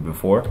get food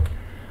before.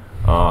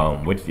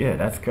 Which, yeah,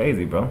 that's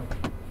crazy, bro.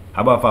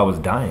 How about if I was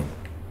dying?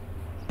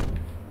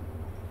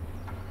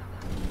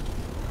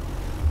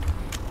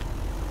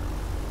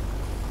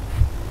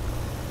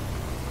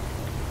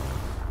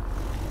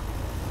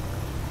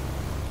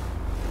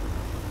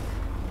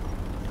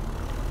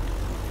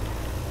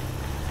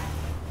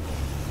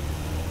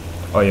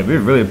 Oh yeah, we're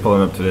really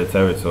pulling up to their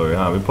territory,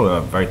 huh? We're pulling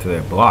up right to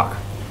their block.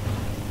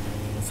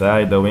 It's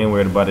alright though, we ain't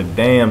worried about a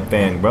damn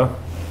thing, bro.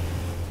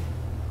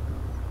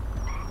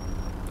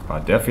 I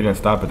definitely didn't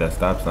stop at that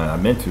stop sign. I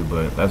meant to,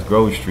 but that's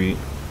Grove Street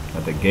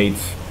at the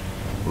gates,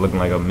 looking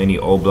like a mini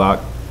O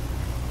block.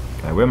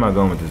 Like, where am I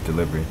going with this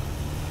delivery?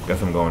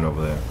 Guess I'm going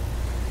over there.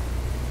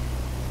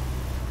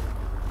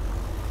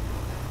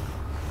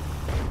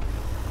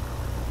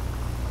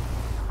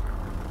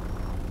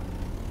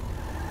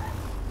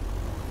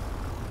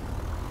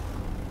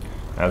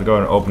 Let's go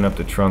and open up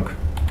the trunk.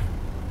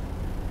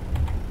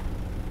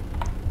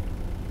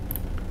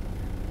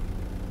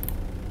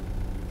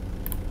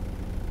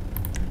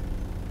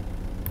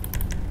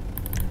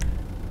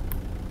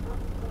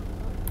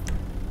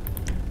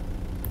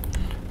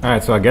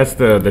 Alright, so I guess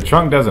the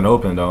trunk doesn't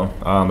open though.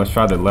 Let's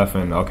try the left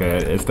and, okay,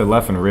 it's the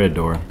left and rear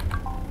door.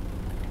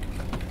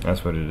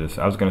 That's what it is.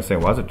 I was gonna say,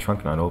 why is the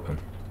trunk not open?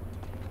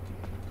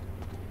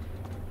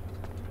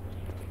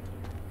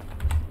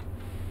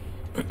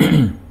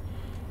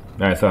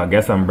 Alright, so I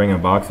guess I'm bringing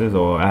boxes,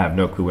 or I have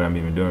no clue what I'm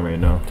even doing right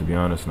now, to be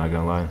honest, not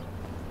gonna lie.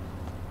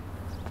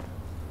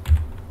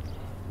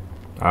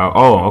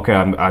 Oh, okay,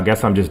 I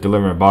guess I'm just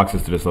delivering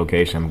boxes to this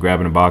location. I'm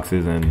grabbing the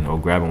boxes or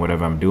grabbing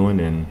whatever I'm doing,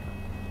 and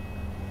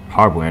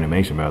horrible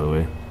animation, by the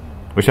way.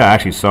 Wish I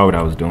actually saw what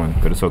I was doing,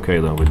 but it's okay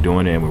though. We're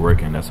doing it and we're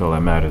working, that's all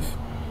that matters.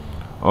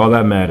 All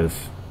that matters.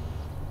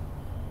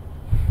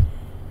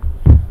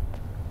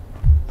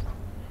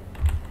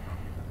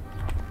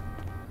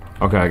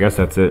 Okay, I guess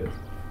that's it.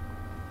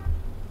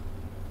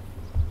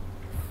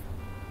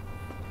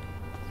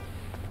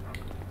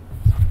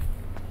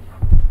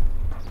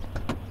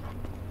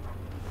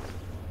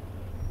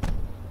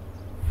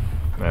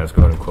 Let's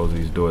go ahead and close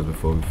these doors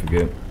before we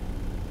forget.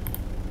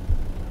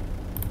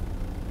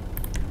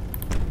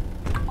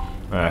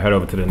 Alright, head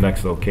over to the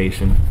next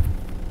location.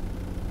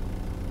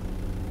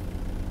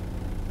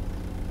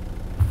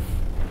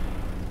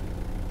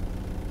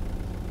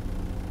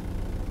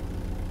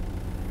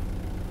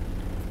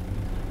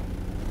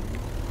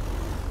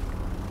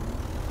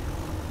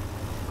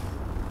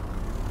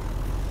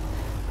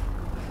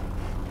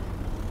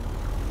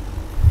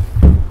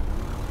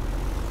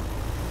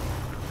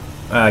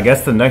 I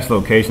guess the next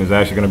location is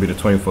actually going to be the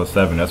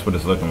 24/7. That's what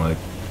it's looking like.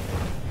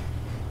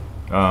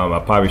 I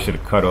probably should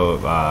have cut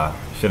off.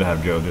 Should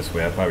have drove this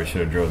way. I probably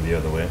should have drove the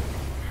other way.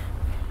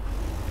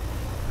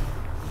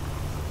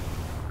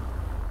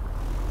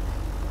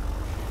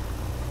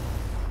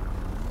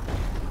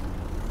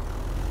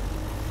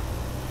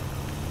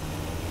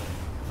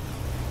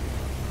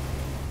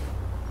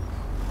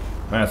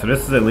 Alright, so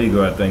this is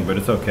illegal, I think, but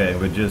it's okay.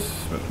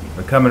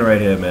 We're coming right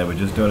here, man. We're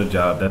just doing a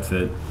job. That's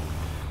it.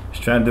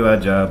 Just trying to do our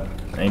job.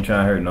 I ain't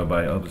trying to hurt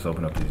nobody. I'll just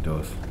open up these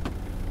doors.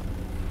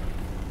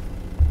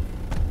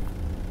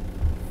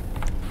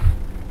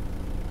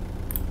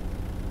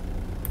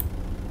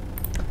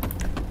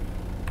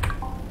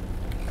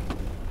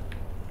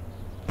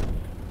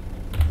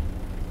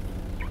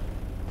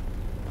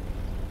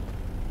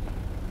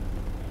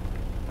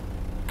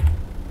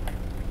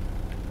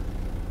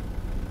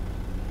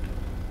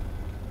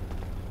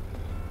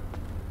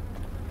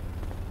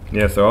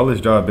 Yeah, so all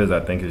this job is, I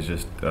think, is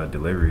just a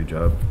delivery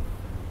job.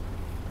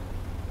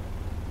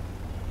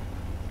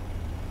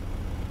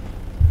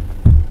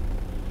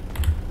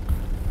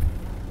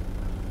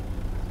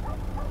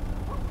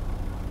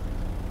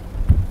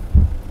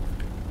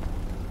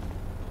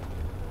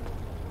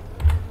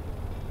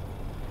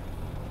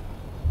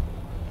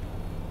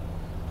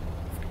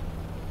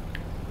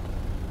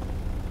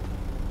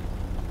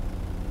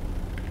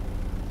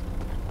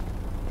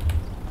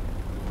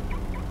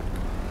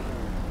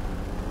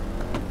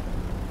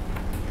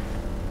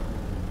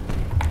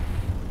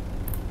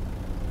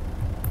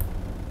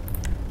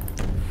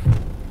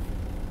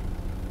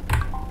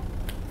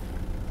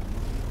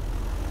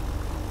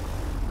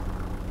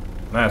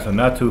 Alright, so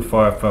not too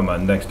far from our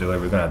next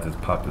delivery. We're gonna have to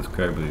just pop this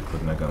curb really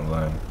quick, not gonna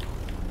lie.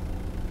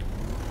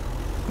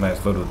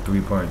 Nice little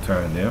 3-point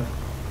turn there.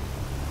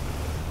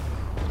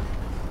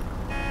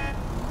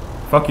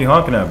 Fuck you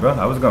honking at, bro?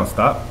 I was gonna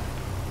stop.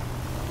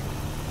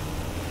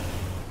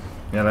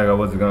 Yeah, like I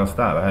wasn't gonna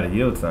stop. I had a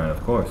yield sign,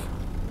 of course.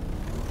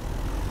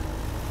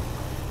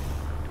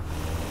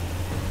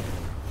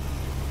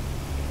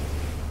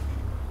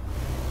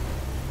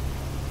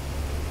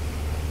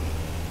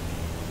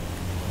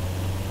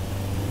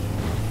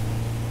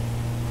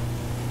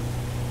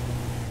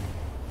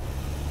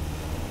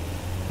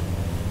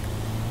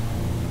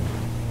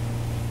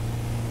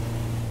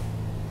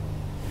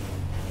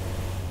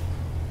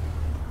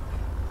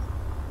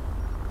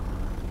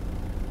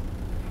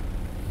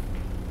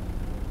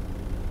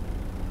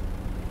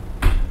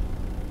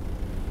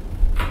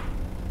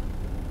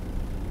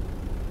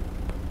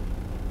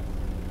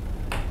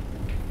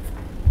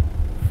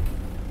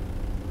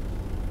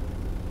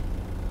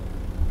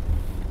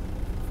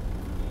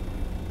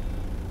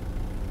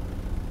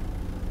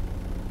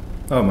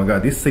 Oh my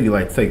god, these city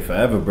lights take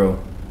forever, bro.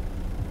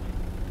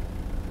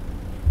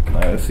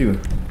 Alright, let's see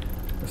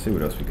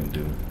what else we can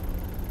do.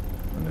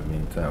 in the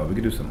meantime. We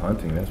could do some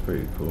hunting. That's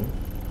pretty cool.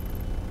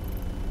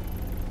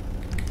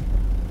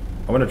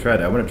 I want to try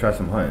that. I want to try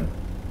some hunting.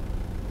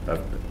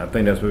 I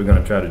think that's what we're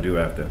gonna try to do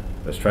after.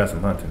 Let's try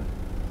some hunting.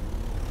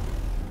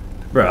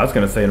 Bro, I was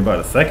gonna say in about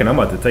a second, I'm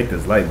about to take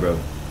this light, bro.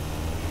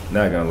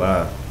 Not gonna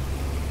lie.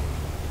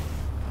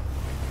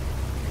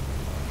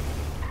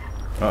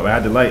 Oh, I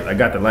had the light. I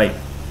got the light.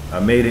 I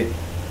made it.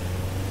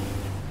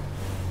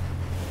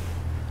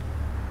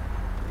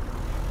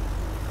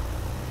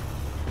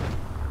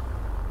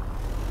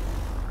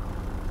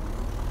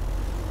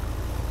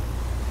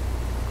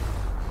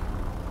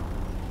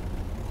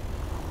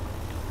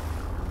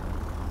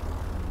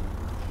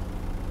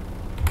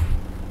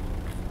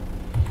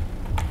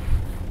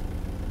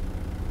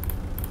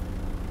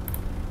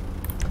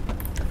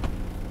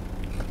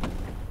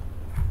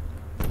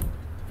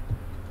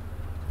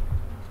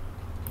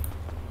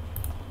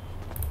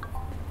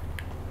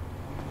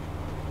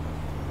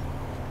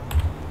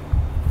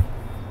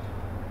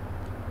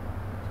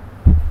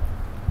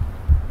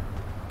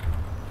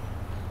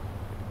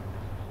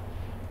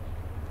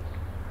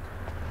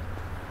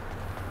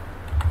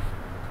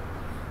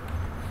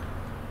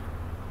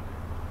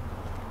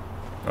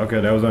 Okay,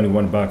 that was only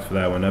one box for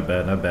that one. Not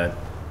bad, not bad.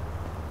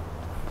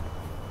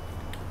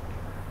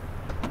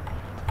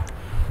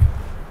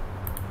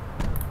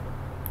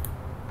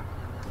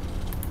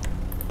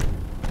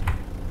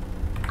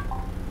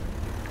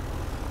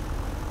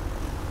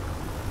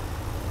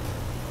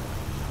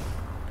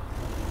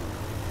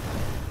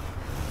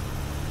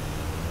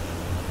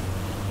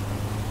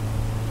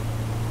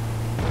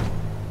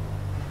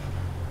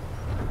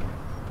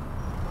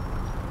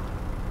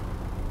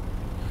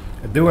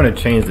 I do want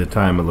to change the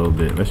time a little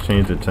bit. Let's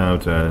change the time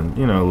to,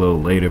 you know, a little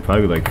later,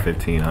 probably like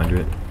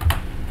 1500.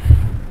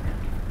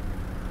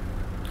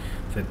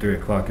 Said 3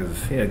 o'clock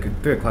is, yeah,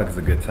 3 o'clock is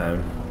a good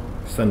time.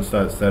 Sun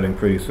starts setting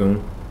pretty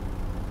soon.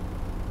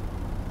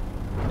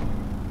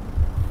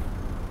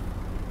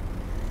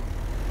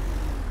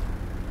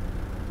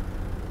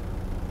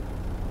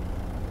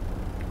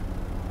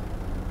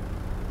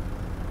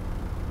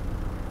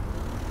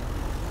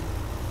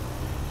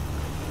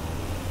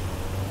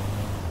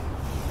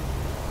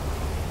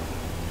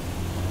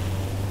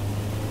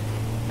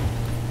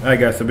 Alright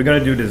guys, so we're going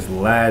to do this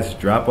last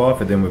drop off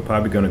and then we're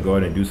probably going to go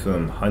ahead and do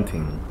some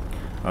hunting.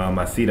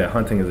 I see that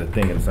hunting is a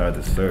thing inside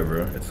the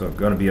server. It's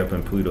going to be up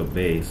in Pluto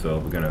Bay, so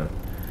we're going to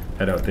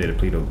head out there to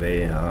Pluto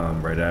Bay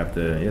right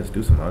after. Yeah, let's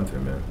do some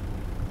hunting, man.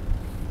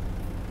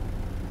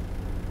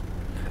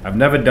 I've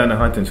never done a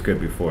hunting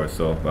script before,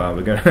 so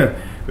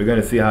we're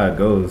gonna see how it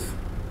goes.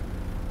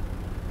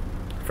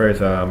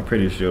 First, I'm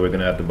pretty sure we're going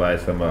to have to buy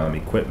some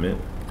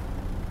equipment.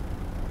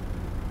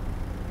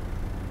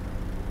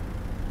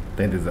 I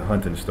think there's a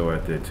hunting store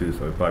out there too,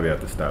 so we probably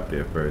have to stop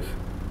there first.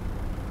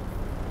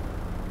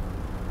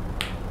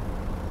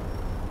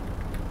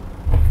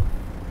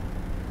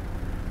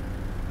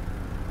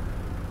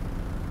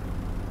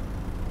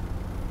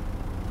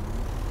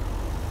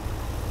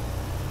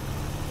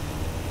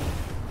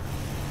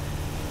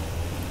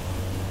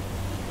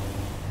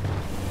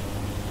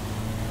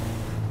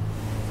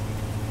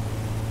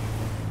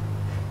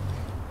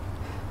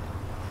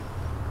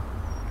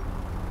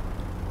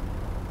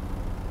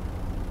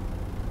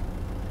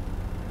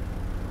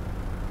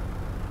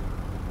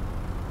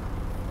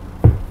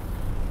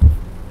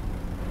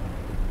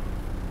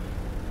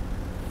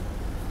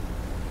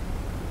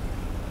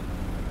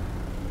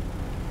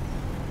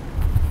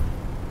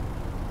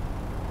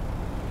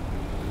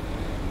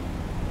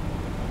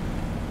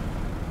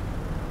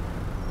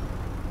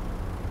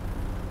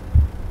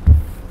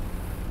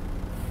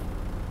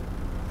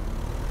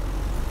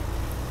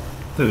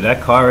 Dude,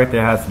 that car right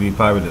there has to be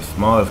probably the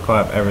smallest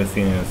car I've ever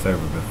seen in a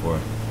server before.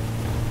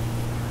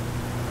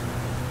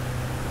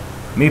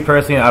 Me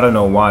personally, I don't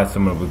know why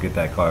someone would get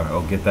that car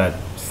or get that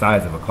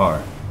size of a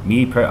car.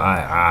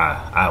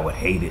 I would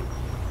hate it.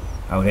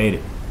 I would hate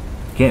it.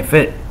 Can't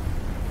fit.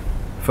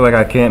 I feel like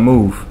I can't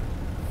move.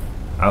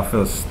 I'll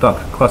feel stuck,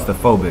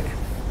 claustrophobic.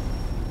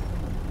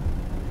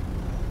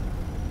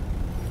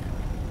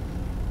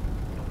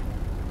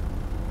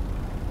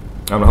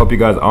 I hope you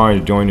guys are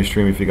enjoying the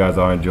stream. If you guys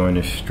are enjoying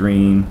the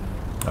stream,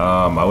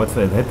 I would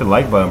say hit the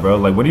like button, bro.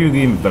 Like, what do you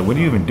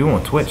even do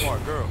on Twitch?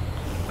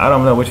 I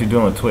don't know what you're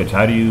doing on Twitch.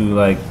 How do you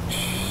like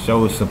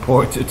show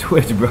support to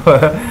Twitch, bro?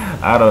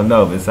 I don't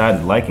know.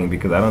 Besides liking,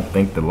 because I don't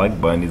think the like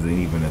button is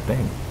even a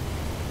thing.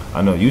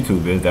 I know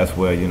YouTube is. That's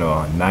where, you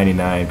know,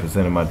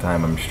 99% of my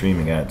time I'm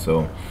streaming at.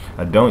 So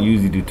I don't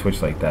usually do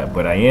Twitch like that,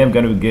 but I am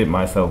gonna get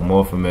myself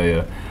more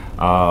familiar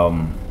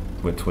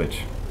with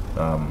Twitch.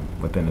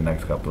 Within the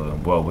next couple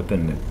of, well,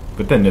 within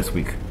this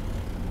week.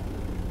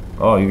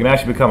 Oh, you can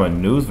actually become a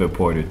news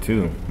reporter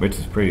too, which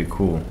is pretty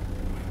cool.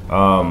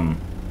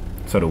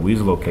 So the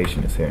Weazel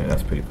location is here, and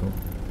that's pretty cool.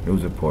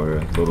 News reporter,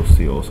 little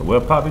seal. So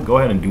we'll probably go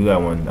ahead and do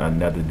that one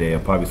another day, or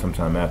probably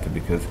sometime after,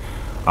 because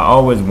I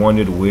always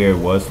wondered where it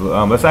was.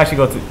 Let's actually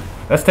go to.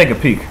 Let's take a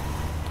peek.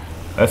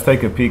 Let's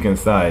take a peek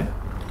inside.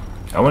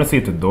 I want to see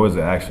if the doors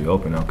are actually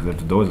open now, because if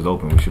the doors is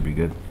open, we should be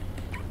good.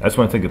 I just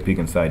want to take a peek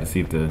inside to see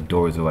if the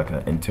doors are like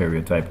an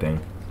interior type thing.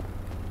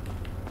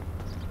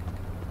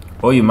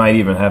 Or you might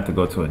even have to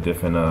go to a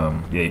different,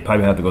 yeah, you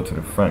probably have to go to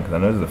the front, because I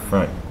know there's a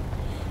front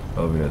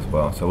over here as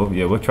well. So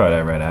we'll try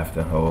that right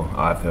after,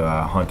 after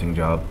our hunting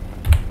job.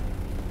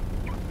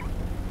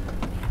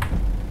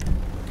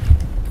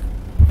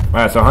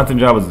 Alright, so our hunting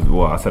job is,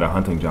 well, I said our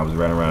hunting job is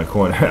right around the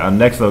corner. Our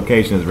next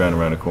location is right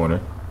around the corner.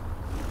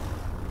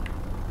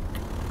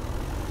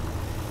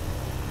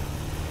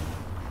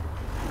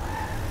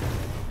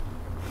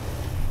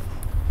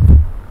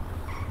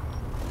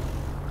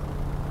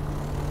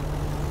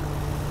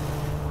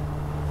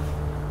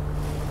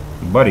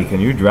 Buddy,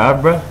 can you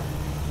drive, bruh?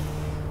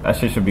 That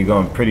shit should be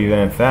going pretty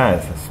damn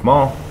fast. It's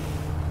small.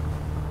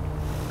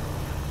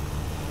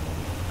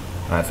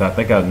 Alright, so I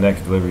think our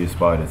next delivery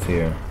spot is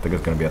here. I think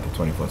it's going to be at the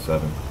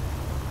 24/7.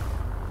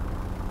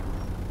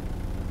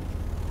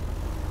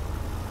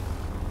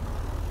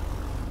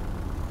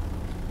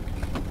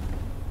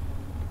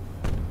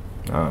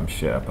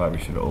 Shit, I probably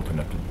should have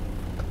opened up the...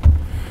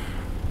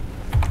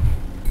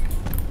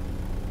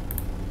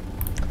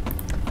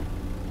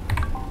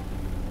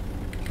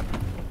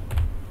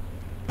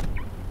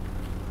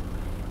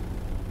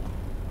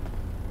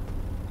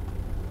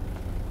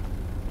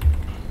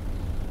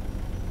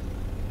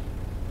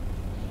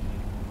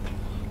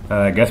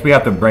 I guess we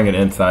have to bring it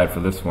inside for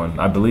this one.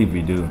 I believe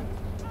we do.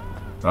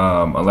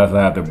 Unless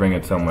I have to bring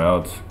it somewhere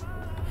else.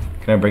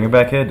 Can I bring it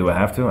back here? Do I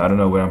have to? I don't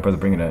know where I'm supposed to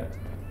bring it at.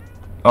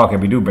 Oh, okay,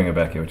 we do bring it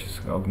back here, which is...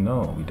 Oh,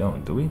 no, we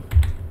don't. Do we?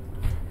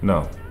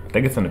 No. I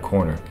think it's in the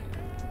corner.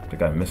 I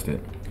think I missed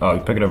it. Oh, you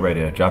pick it up right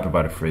here. Drop it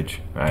by the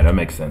fridge. Alright, that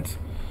makes sense.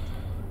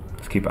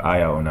 Let's keep an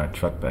eye out on that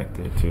truck back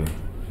there, too.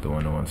 The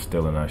one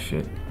stealing our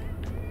shit.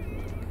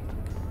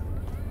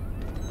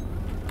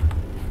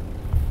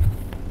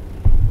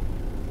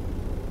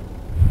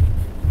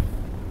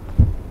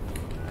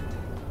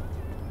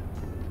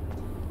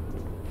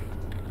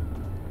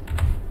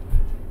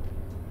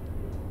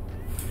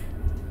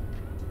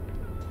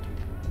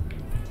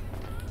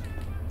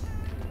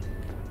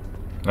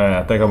 Alright,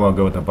 I think I'm gonna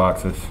go with the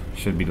boxes.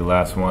 Should be the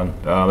last one.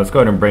 Let's go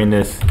ahead and bring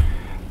this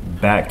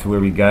back to where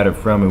we got it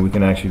from, and we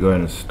can actually go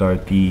ahead and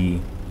start the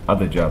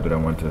other job that I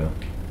want to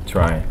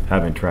try.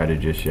 Haven't tried it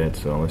just yet,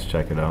 so let's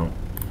check it out.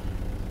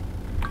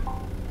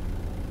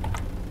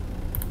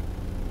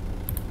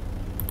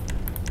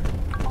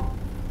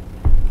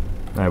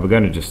 Alright, we're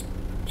gonna just...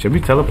 Should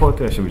we teleport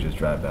there or should we just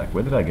drive back?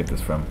 Where did I get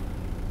this from?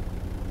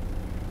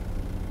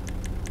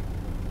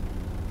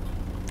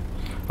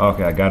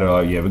 Okay, I got it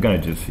all. Yeah, we're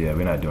gonna just, yeah,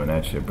 we're not doing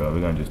that shit, bro.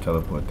 We're gonna just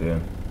teleport there.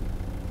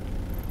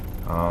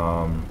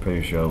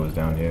 Pretty sure it was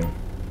down here.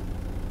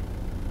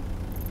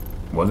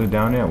 Was it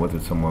down there or was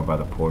it somewhere by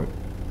the port?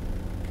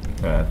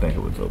 Yeah, I think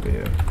it was over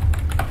here.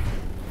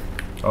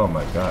 Oh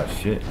my god,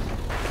 shit.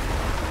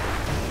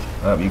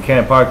 You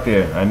can't park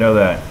there. I know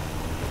that.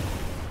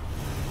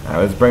 Alright,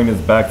 let's bring this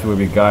back to where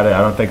we got it.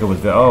 I don't think it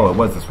was there. Oh, it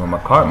was this one. My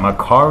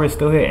car is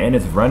still here and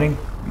it's running?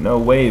 No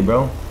way,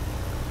 bro.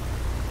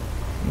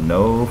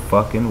 No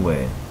fucking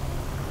way.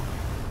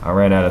 I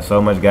ran out of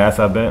so much gas,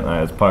 I bet.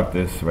 Alright, let's park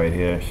this right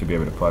here. Should be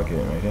able to park it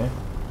right here.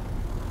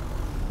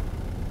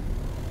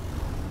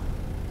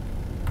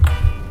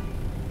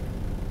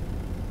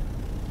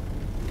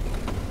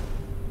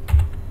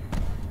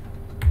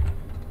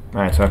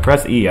 Alright, so I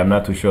press E. I'm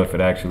not too sure if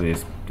it actually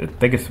is. I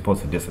think it's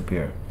supposed to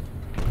disappear.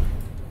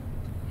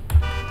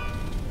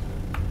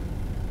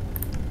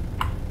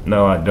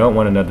 No, I don't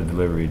want another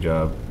delivery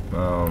job.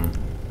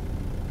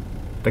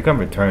 I think I'm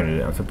returning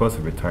it. I'm supposed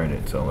to return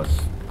it, so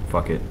let's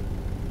fuck it.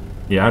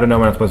 Yeah, I don't know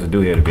what I'm supposed to do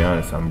here, to be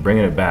honest. I'm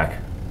bringing it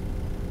back.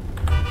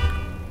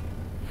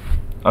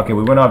 Okay,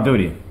 we went off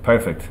duty.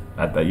 Perfect.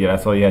 Yeah,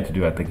 that's all you had to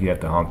do. I think you have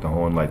to honk the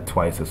horn like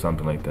twice or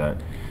something like that.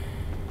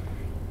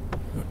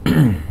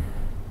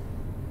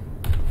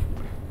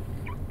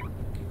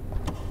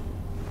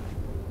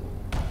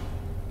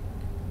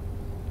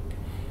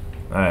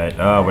 Alright,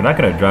 we're not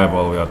going to drive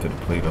all the way out to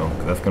the Toledo,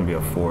 because that's going to be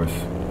a force.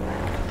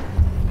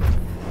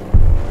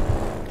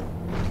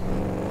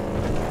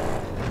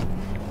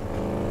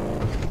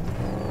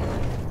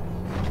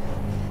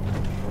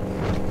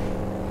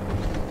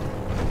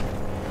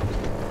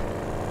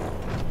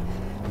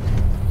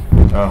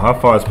 How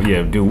far is...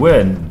 Yeah, dude,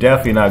 we're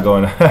definitely not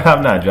going...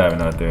 I'm not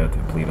driving out there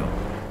to Toledo.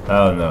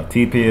 I don't know.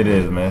 TP it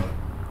is, man.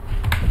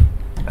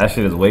 That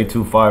shit is way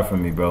too far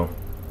from me, bro.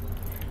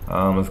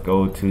 Let's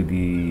go to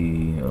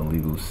the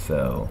illegal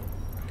cell.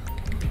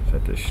 It's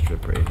at this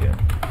strip right here.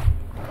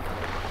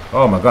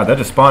 Oh my god, that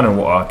just spawned in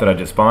water. I thought I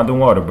just spawned in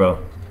water, bro.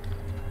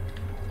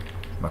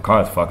 My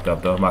car's fucked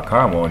up, though. My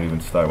car won't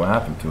even start. What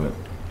happened to it?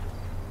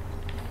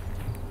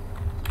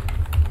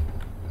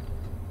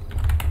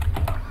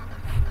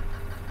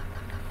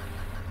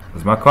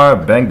 Is my car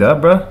banged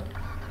up, bro?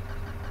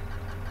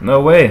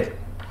 No way.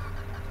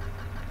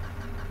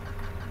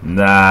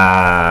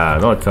 Nah,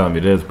 don't tell me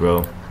this,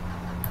 bro.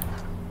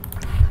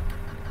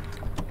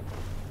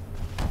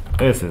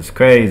 This is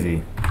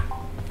crazy.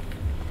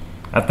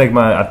 I think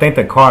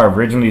the car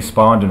originally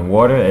spawned in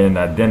water, and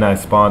then I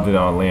spawned it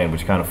on land,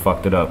 which kind of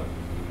fucked it up.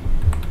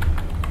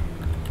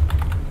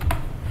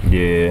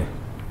 Yeah.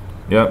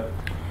 Yep.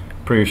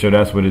 Pretty sure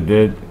that's what it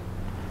did.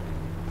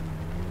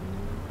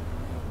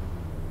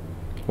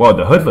 Well,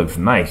 the hood looks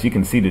nice. You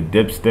can see the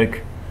dipstick.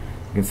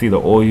 You can see the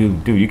oil.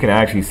 Dude, you can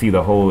actually see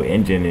the whole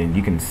engine, and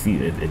you can see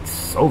it. It's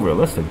so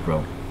realistic,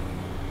 bro.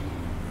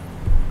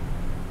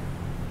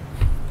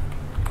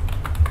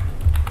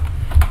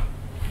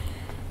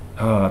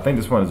 I think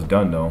this one is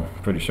done though.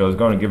 Pretty sure. I was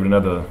going to give it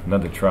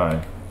another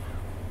try.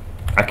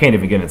 I can't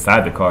even get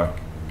inside the car.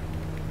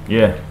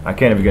 Yeah, I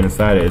can't even get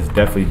inside it. It's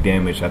definitely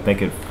damaged. I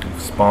think it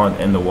spawned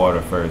in the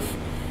water first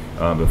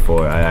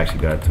before I actually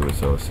got to it.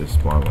 So it's just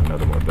spawned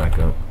another one back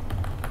up.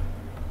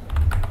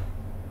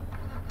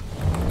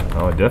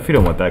 Oh, I definitely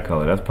don't want that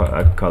color.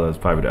 That color is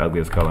probably the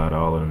ugliest color out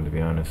of all of them, to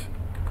be honest.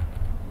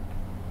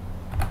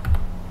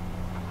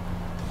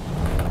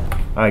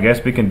 I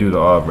guess we can do the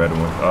red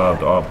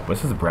one.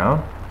 What's this,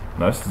 brown?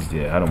 No, this is,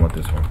 yeah, I don't want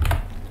this one.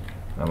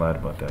 I lied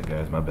about that,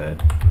 guys. My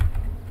bad.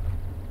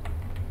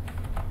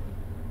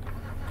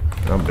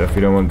 I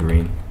definitely don't want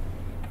green.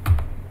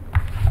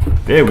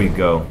 There we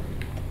go.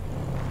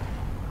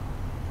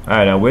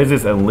 Alright, now where's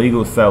this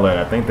illegal seller?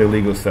 I think the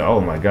illegal seller.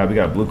 Oh my god, we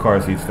got blue car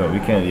seats though. We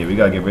can't, yeah, we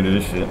gotta get rid of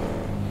this shit.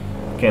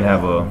 Can't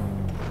have a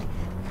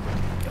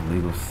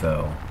illegal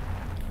sell.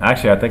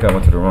 Actually, I think I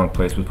went to the wrong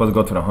place. We're supposed to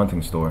go to the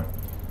hunting store.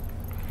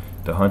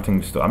 The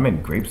hunting store. I'm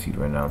in Grapeseed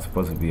right now. It's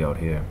supposed to be out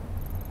here.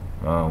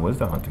 Where's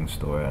the hunting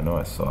store? I know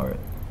I saw it.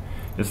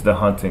 This is the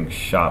hunting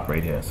shop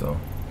right here. So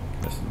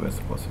this is where it's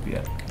supposed to be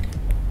at.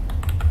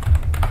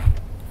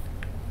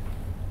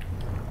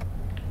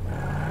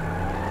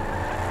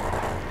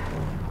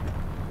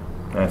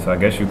 Alright, so I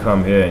guess you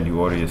come here and you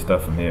order your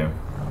stuff from here.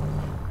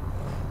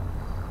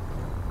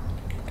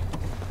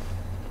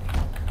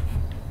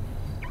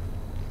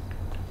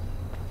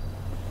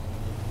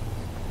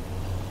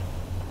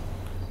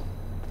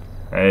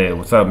 Hey,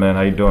 what's up, man?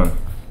 How you doing?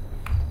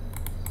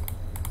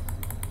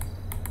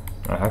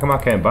 How come I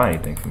can't buy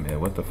anything from here?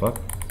 What the fuck?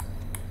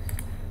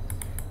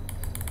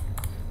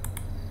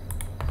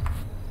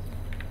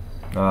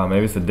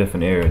 Maybe it's a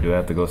different area. Do I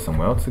have to go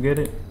somewhere else to get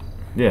it?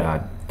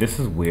 Yeah, this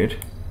is weird.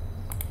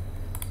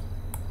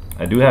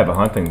 I do have a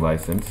hunting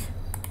license,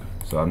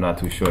 so I'm not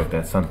too sure if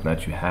that's something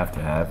that you have to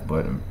have,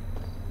 but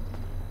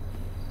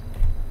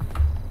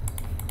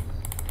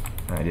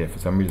yeah, for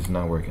some reason it's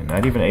not working.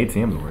 Not even the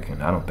ATM's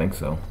working. I don't think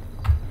so.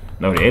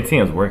 No, the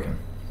ATM's working.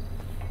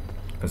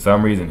 For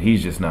some reason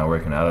he's just not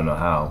working. I don't know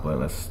how, but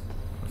let's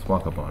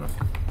walk up on him,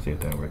 see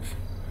if that works.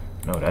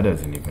 No, that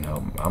doesn't even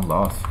help. I'm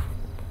lost.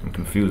 I'm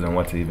confused on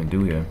what to even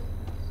do here,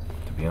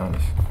 to be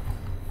honest.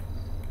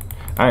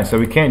 Alright, so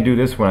we can't do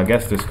this one. I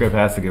guess the script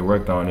has to get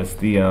worked on. It's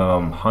the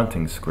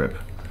hunting script.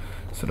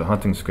 So the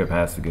hunting script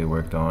has to get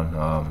worked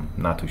on.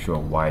 Not too sure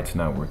why it's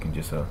not working.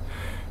 Just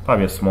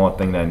probably a small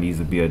thing that needs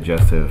to be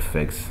adjusted,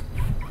 fixed.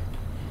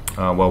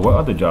 Well, what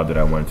other job did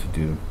I want to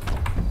do?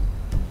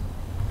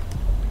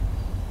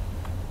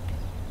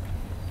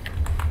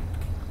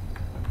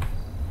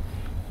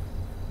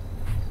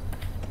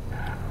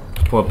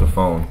 Let's pull up the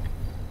phone.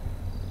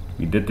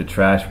 We did the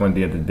trash one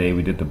the other day.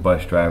 We did the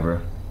bus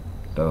driver.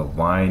 The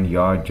wine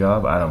yard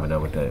job. I don't even know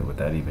what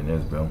that even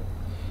is, bro.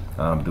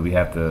 Do we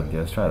have to? Yeah,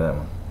 let's try that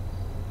one.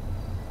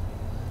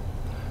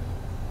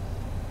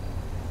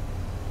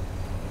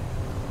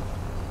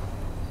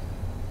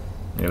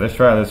 Yeah, let's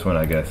try this one,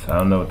 I guess. I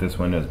don't know what this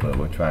one is, but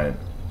we'll try it.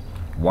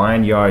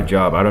 Wine yard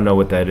job. I don't know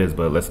what that is,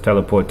 but let's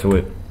teleport to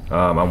it.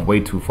 I'm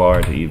way too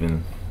far to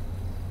even.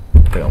 I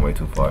think I'm way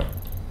too far.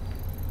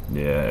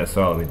 Yeah, it's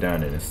all the way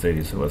down in the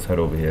city, so let's head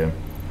over here.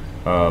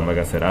 Like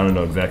I said, I don't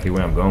know exactly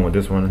where I'm going with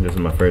this one. This is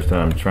my first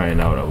time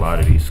trying out a lot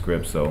of these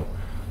scripts, so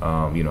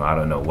you know, I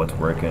don't know what's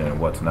working and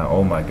what's not.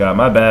 Oh my god,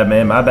 my bad,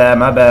 man. My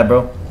bad,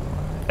 bro.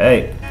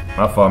 Hey,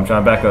 my fault. I'm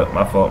trying to back up.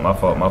 My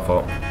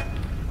fault.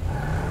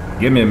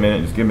 Give me a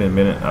minute. Just give me a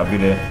minute. I'll be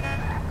there.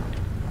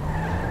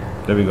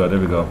 There we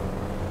go.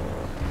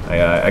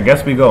 I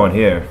guess we go in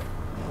here.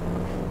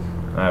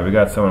 Alright, we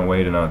got someone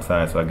waiting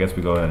outside, so I guess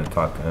we go ahead and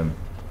talk to him.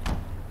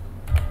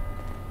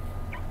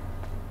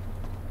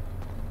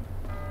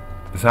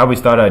 This is how we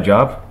start our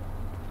job?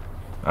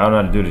 I don't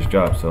know how to do this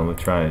job, so I'm gonna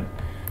try it.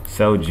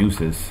 Sell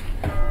juices.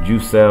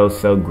 Juice sales,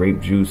 sell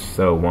grape juice,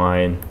 sell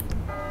wine.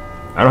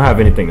 I don't have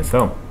anything to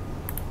sell.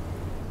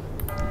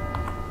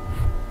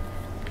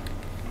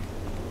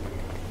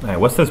 Alright,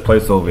 what's this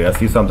place over here? I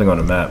see something on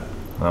the map.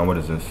 What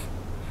is this?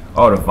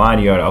 Oh, the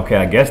vineyard. Okay,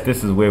 I guess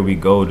this is where we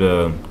go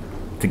to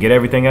get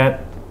everything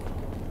at.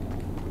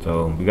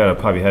 So we gotta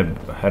probably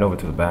head over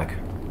to the back.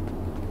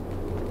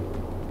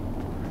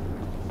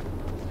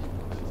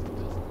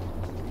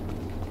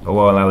 Oh,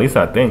 well, at least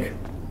I think.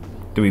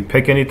 Do we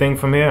pick anything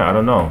from here? I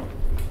don't know.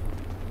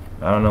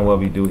 I don't know what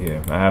we do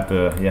here. I have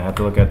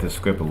to look at this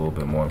script a little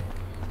bit more.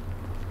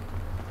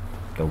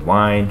 The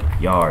wine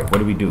yard. What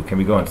do we do? Can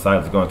we go inside?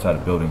 Let's go inside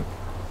the building.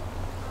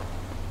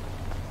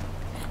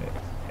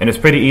 And it's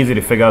pretty easy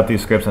to figure out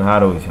these scripts and how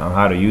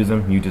to use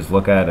them. You just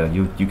look at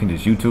you can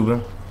just YouTube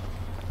them,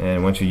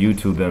 and once you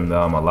YouTube them,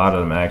 a lot of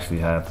them actually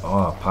have.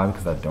 Oh, probably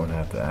because I don't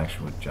have the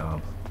actual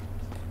job.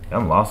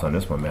 I'm lost on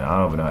this one, man. I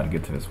don't even know how to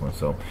get to this one.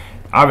 So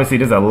obviously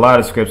there's a lot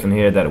of scripts in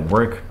here that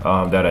work,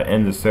 that are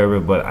in the server,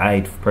 but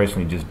I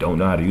personally just don't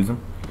know how to use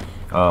them.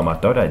 I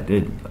thought I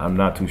did. I'm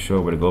not too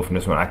sure where to go from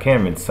this one. I can't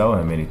even sell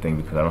him anything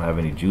because I don't have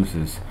any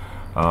juices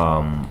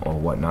or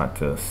whatnot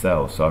to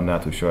sell, so I'm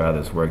not too sure how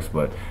this works.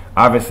 But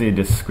obviously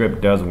this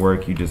script does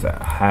work. You just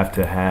have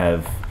to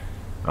have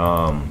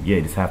yeah,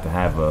 you just have to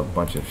have a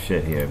bunch of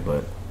shit here.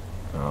 But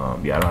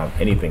yeah, I don't have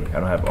anything. I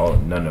don't have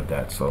none of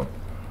that. So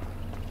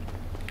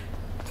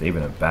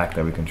even a back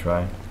that we can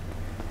try.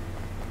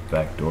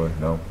 Back door,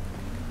 no.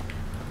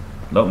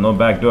 Nope, no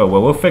back door.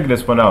 Well, we'll figure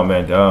this one out,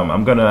 man.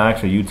 I'm gonna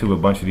actually YouTube a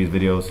bunch of these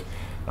videos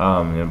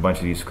and a bunch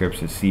of these scripts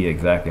to see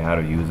exactly how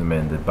to use them.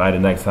 And by the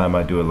next time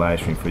I do a live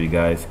stream for you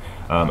guys,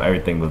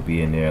 everything will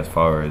be in there as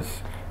far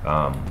as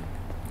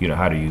you know,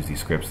 how to use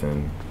these scripts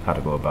and how to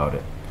go about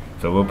it.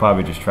 So we'll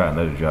probably just try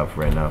another job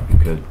for right now if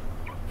we could.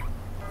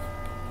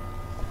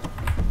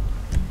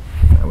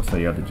 We'll tell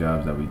you other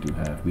jobs that we do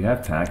have. We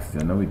have taxis.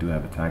 I know we do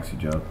have a taxi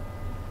job.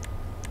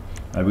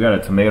 We got a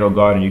tomato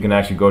garden. You can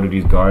actually go to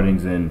these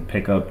gardens and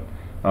pick up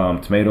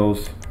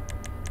tomatoes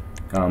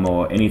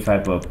or any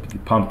type of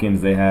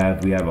pumpkins they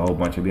have. We have a whole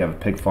bunch of. We have a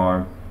pig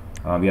farm.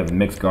 We have a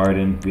mixed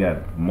garden. We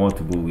have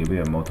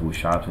multiple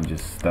shops and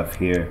just stuff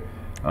here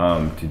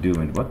to do.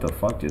 And what the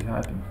fuck just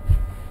happened?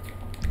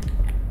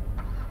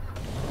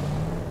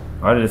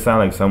 Why did it sound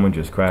like someone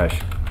just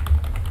crashed?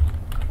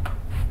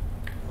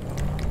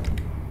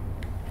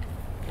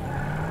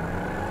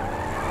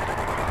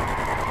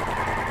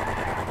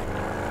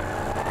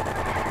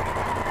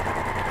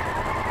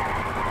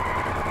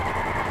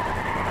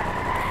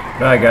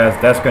 Alright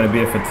guys, that's going to be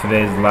it for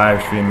today's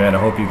live stream, man. I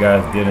hope you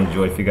guys did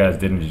enjoy. If you guys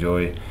did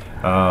enjoy,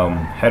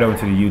 head over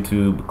to the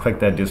YouTube, click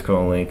that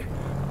Discord link,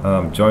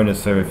 join the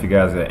server if you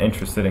guys are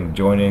interested in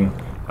joining.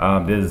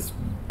 There's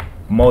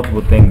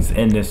multiple things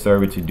in this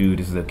server to do.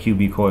 This is a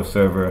QB core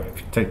server.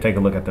 If you take a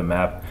look at the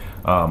map,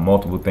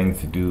 multiple things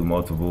to do,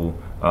 multiple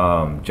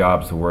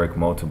jobs to work,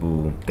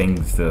 multiple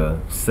things to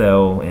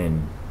sell,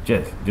 and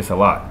just a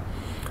lot.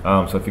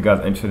 So if you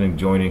guys are interested in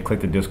joining, click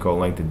the Discord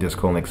link. The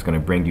Discord link is going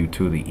to bring you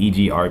to the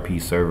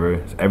EGRP server.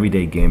 It's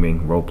everyday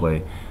gaming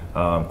roleplay.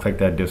 Click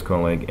that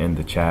Discord link in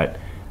the chat.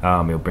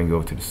 It'll bring you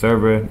over to the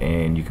server,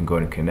 and you can go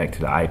and connect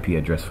to the IP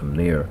address from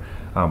there.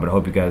 But I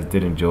hope you guys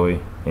did enjoy,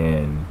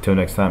 and until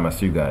next time, I'll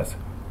see you guys.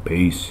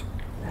 Peace.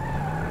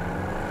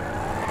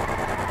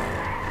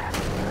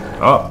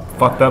 Oh,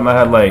 fucked up my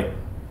headlight.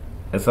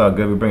 It's all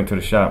good. We bring it to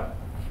the shop.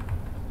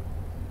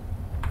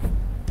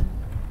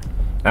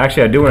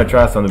 Actually, I do want to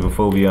try something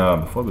before we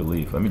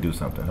leave. Let me do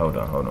something. Hold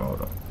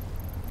on.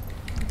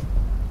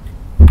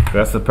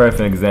 That's a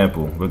perfect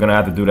example. We're gonna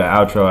have to do the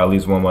outro at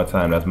least one more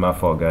time. That's my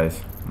fault,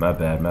 guys. My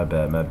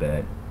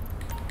bad.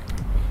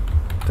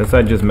 Since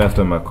I just messed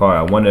up my car,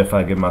 I wonder if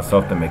I give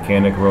myself the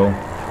mechanic role.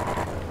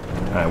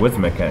 Alright, where's the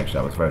mechanic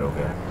shop? It's right over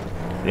there.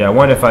 Yeah, I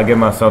wonder if I give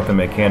myself the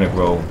mechanic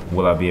role,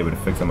 will I be able to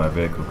fix up my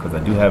vehicle? Because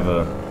I do have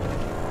a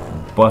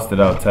busted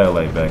out tail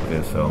light back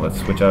there. So let's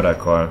switch out our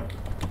car.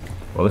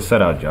 Well, let's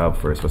set our job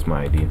first. What's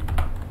my ID?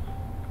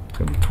 It's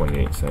gonna be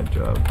 28-cent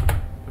job.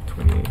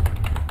 28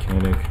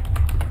 mechanic.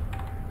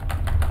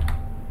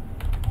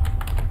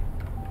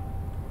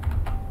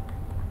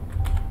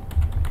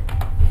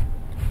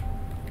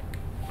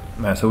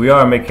 Alright, so we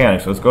are a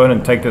mechanic. So let's go ahead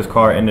and take this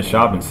car in the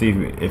shop and see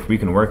if we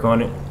can work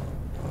on it.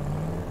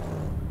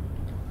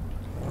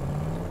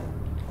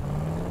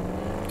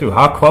 Dude,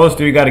 how close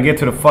do you got to get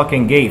to the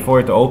fucking gate for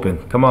it to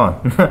open? Come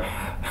on.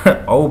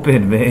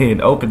 Open,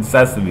 man. Open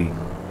sesame.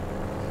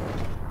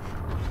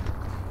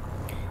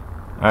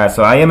 Alright,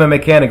 so I am a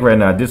mechanic right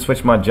now. I did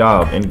switch my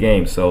job in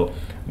game. So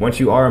once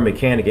you are a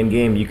mechanic in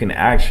game, you can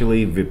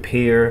actually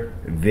repair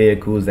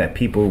vehicles that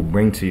people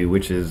bring to you,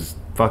 which is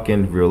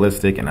fucking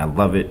realistic, and I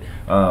love it.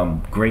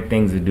 Great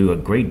things to do, a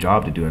great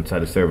job to do inside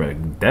the server.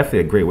 Definitely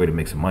a great way to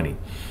make some money.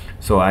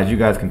 So as you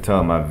guys can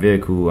tell, my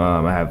vehicle,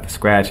 I have a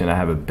scratch and I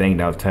have a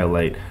banged out tail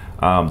light.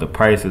 The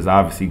price is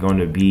obviously going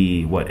to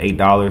be what,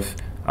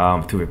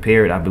 $8 to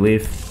repair it, I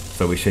believe.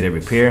 So we should hit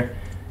repair,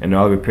 and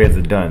all the repairs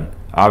are done.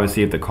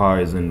 Obviously, if the car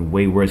is in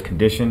way worse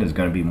condition, it's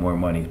going to be more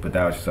money, but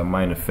that was just a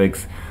minor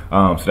fix.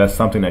 So that's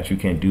something that you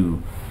can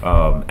do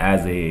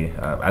as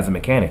a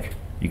mechanic.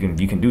 You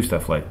can do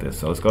stuff like this.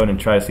 So let's go ahead and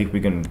try to see if we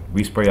can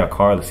respray our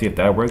car. Let's see if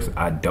that works.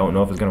 I don't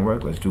know if it's going to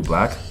work. Let's do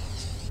black.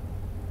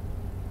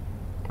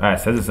 Alright,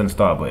 it says it's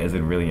installed, but is it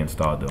really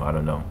installed though? I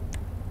don't know.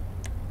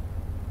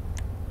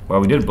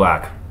 Well, we did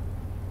black.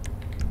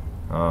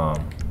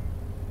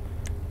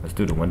 Let's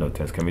do the window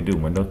tints. Can we do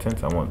window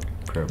tints? I want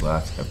pure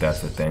black, if that's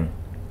the thing.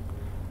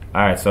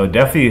 Alright, so it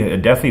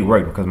definitely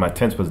worked because my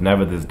tints was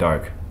never this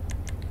dark.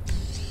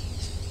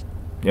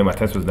 Yeah, my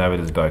tints was never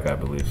this dark, I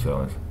believe.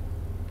 So it's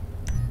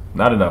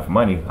not enough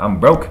money.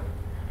 I'm broke.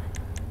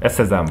 That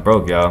says I'm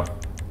broke, y'all.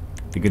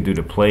 You can do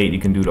the plate, you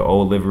can do the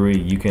old livery,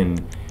 you can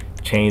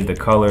change the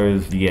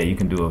colors. Yeah, you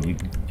can do it. You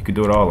can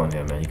do it all on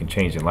there, man. You can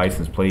change the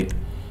license plate,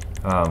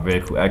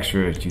 vehicle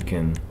extras. You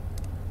can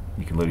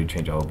literally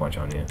change a whole bunch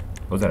on here.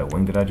 Was that a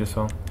wing that I just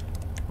saw?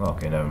 Oh,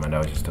 okay, never mind. That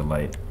was just a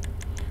light.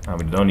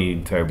 We don't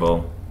need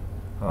turbo.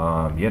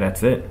 Yeah,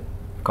 that's it.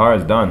 Car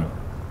is done.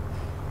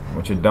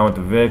 Once you're done with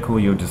the vehicle,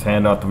 you'll just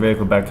hand off the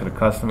vehicle back to the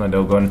customer and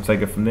they'll go and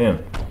take it from there.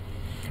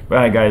 But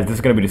alright guys, this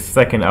is going to be the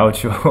second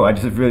outro. I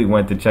just really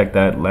wanted to check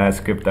that last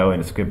script out,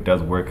 and the script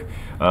does work.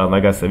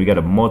 Like I said, we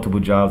got multiple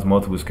jobs,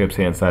 multiple scripts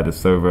here inside the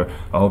server.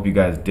 I hope you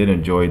guys did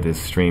enjoy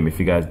this stream. If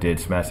you guys did,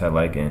 smash that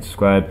like and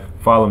subscribe.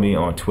 Follow me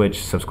on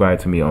Twitch, subscribe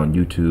to me on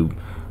YouTube,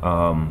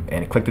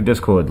 and click the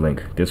Discord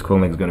link.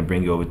 Discord link is going to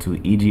bring you over to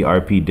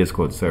EGRP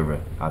Discord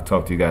server. I'll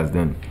talk to you guys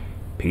then.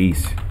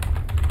 Peace.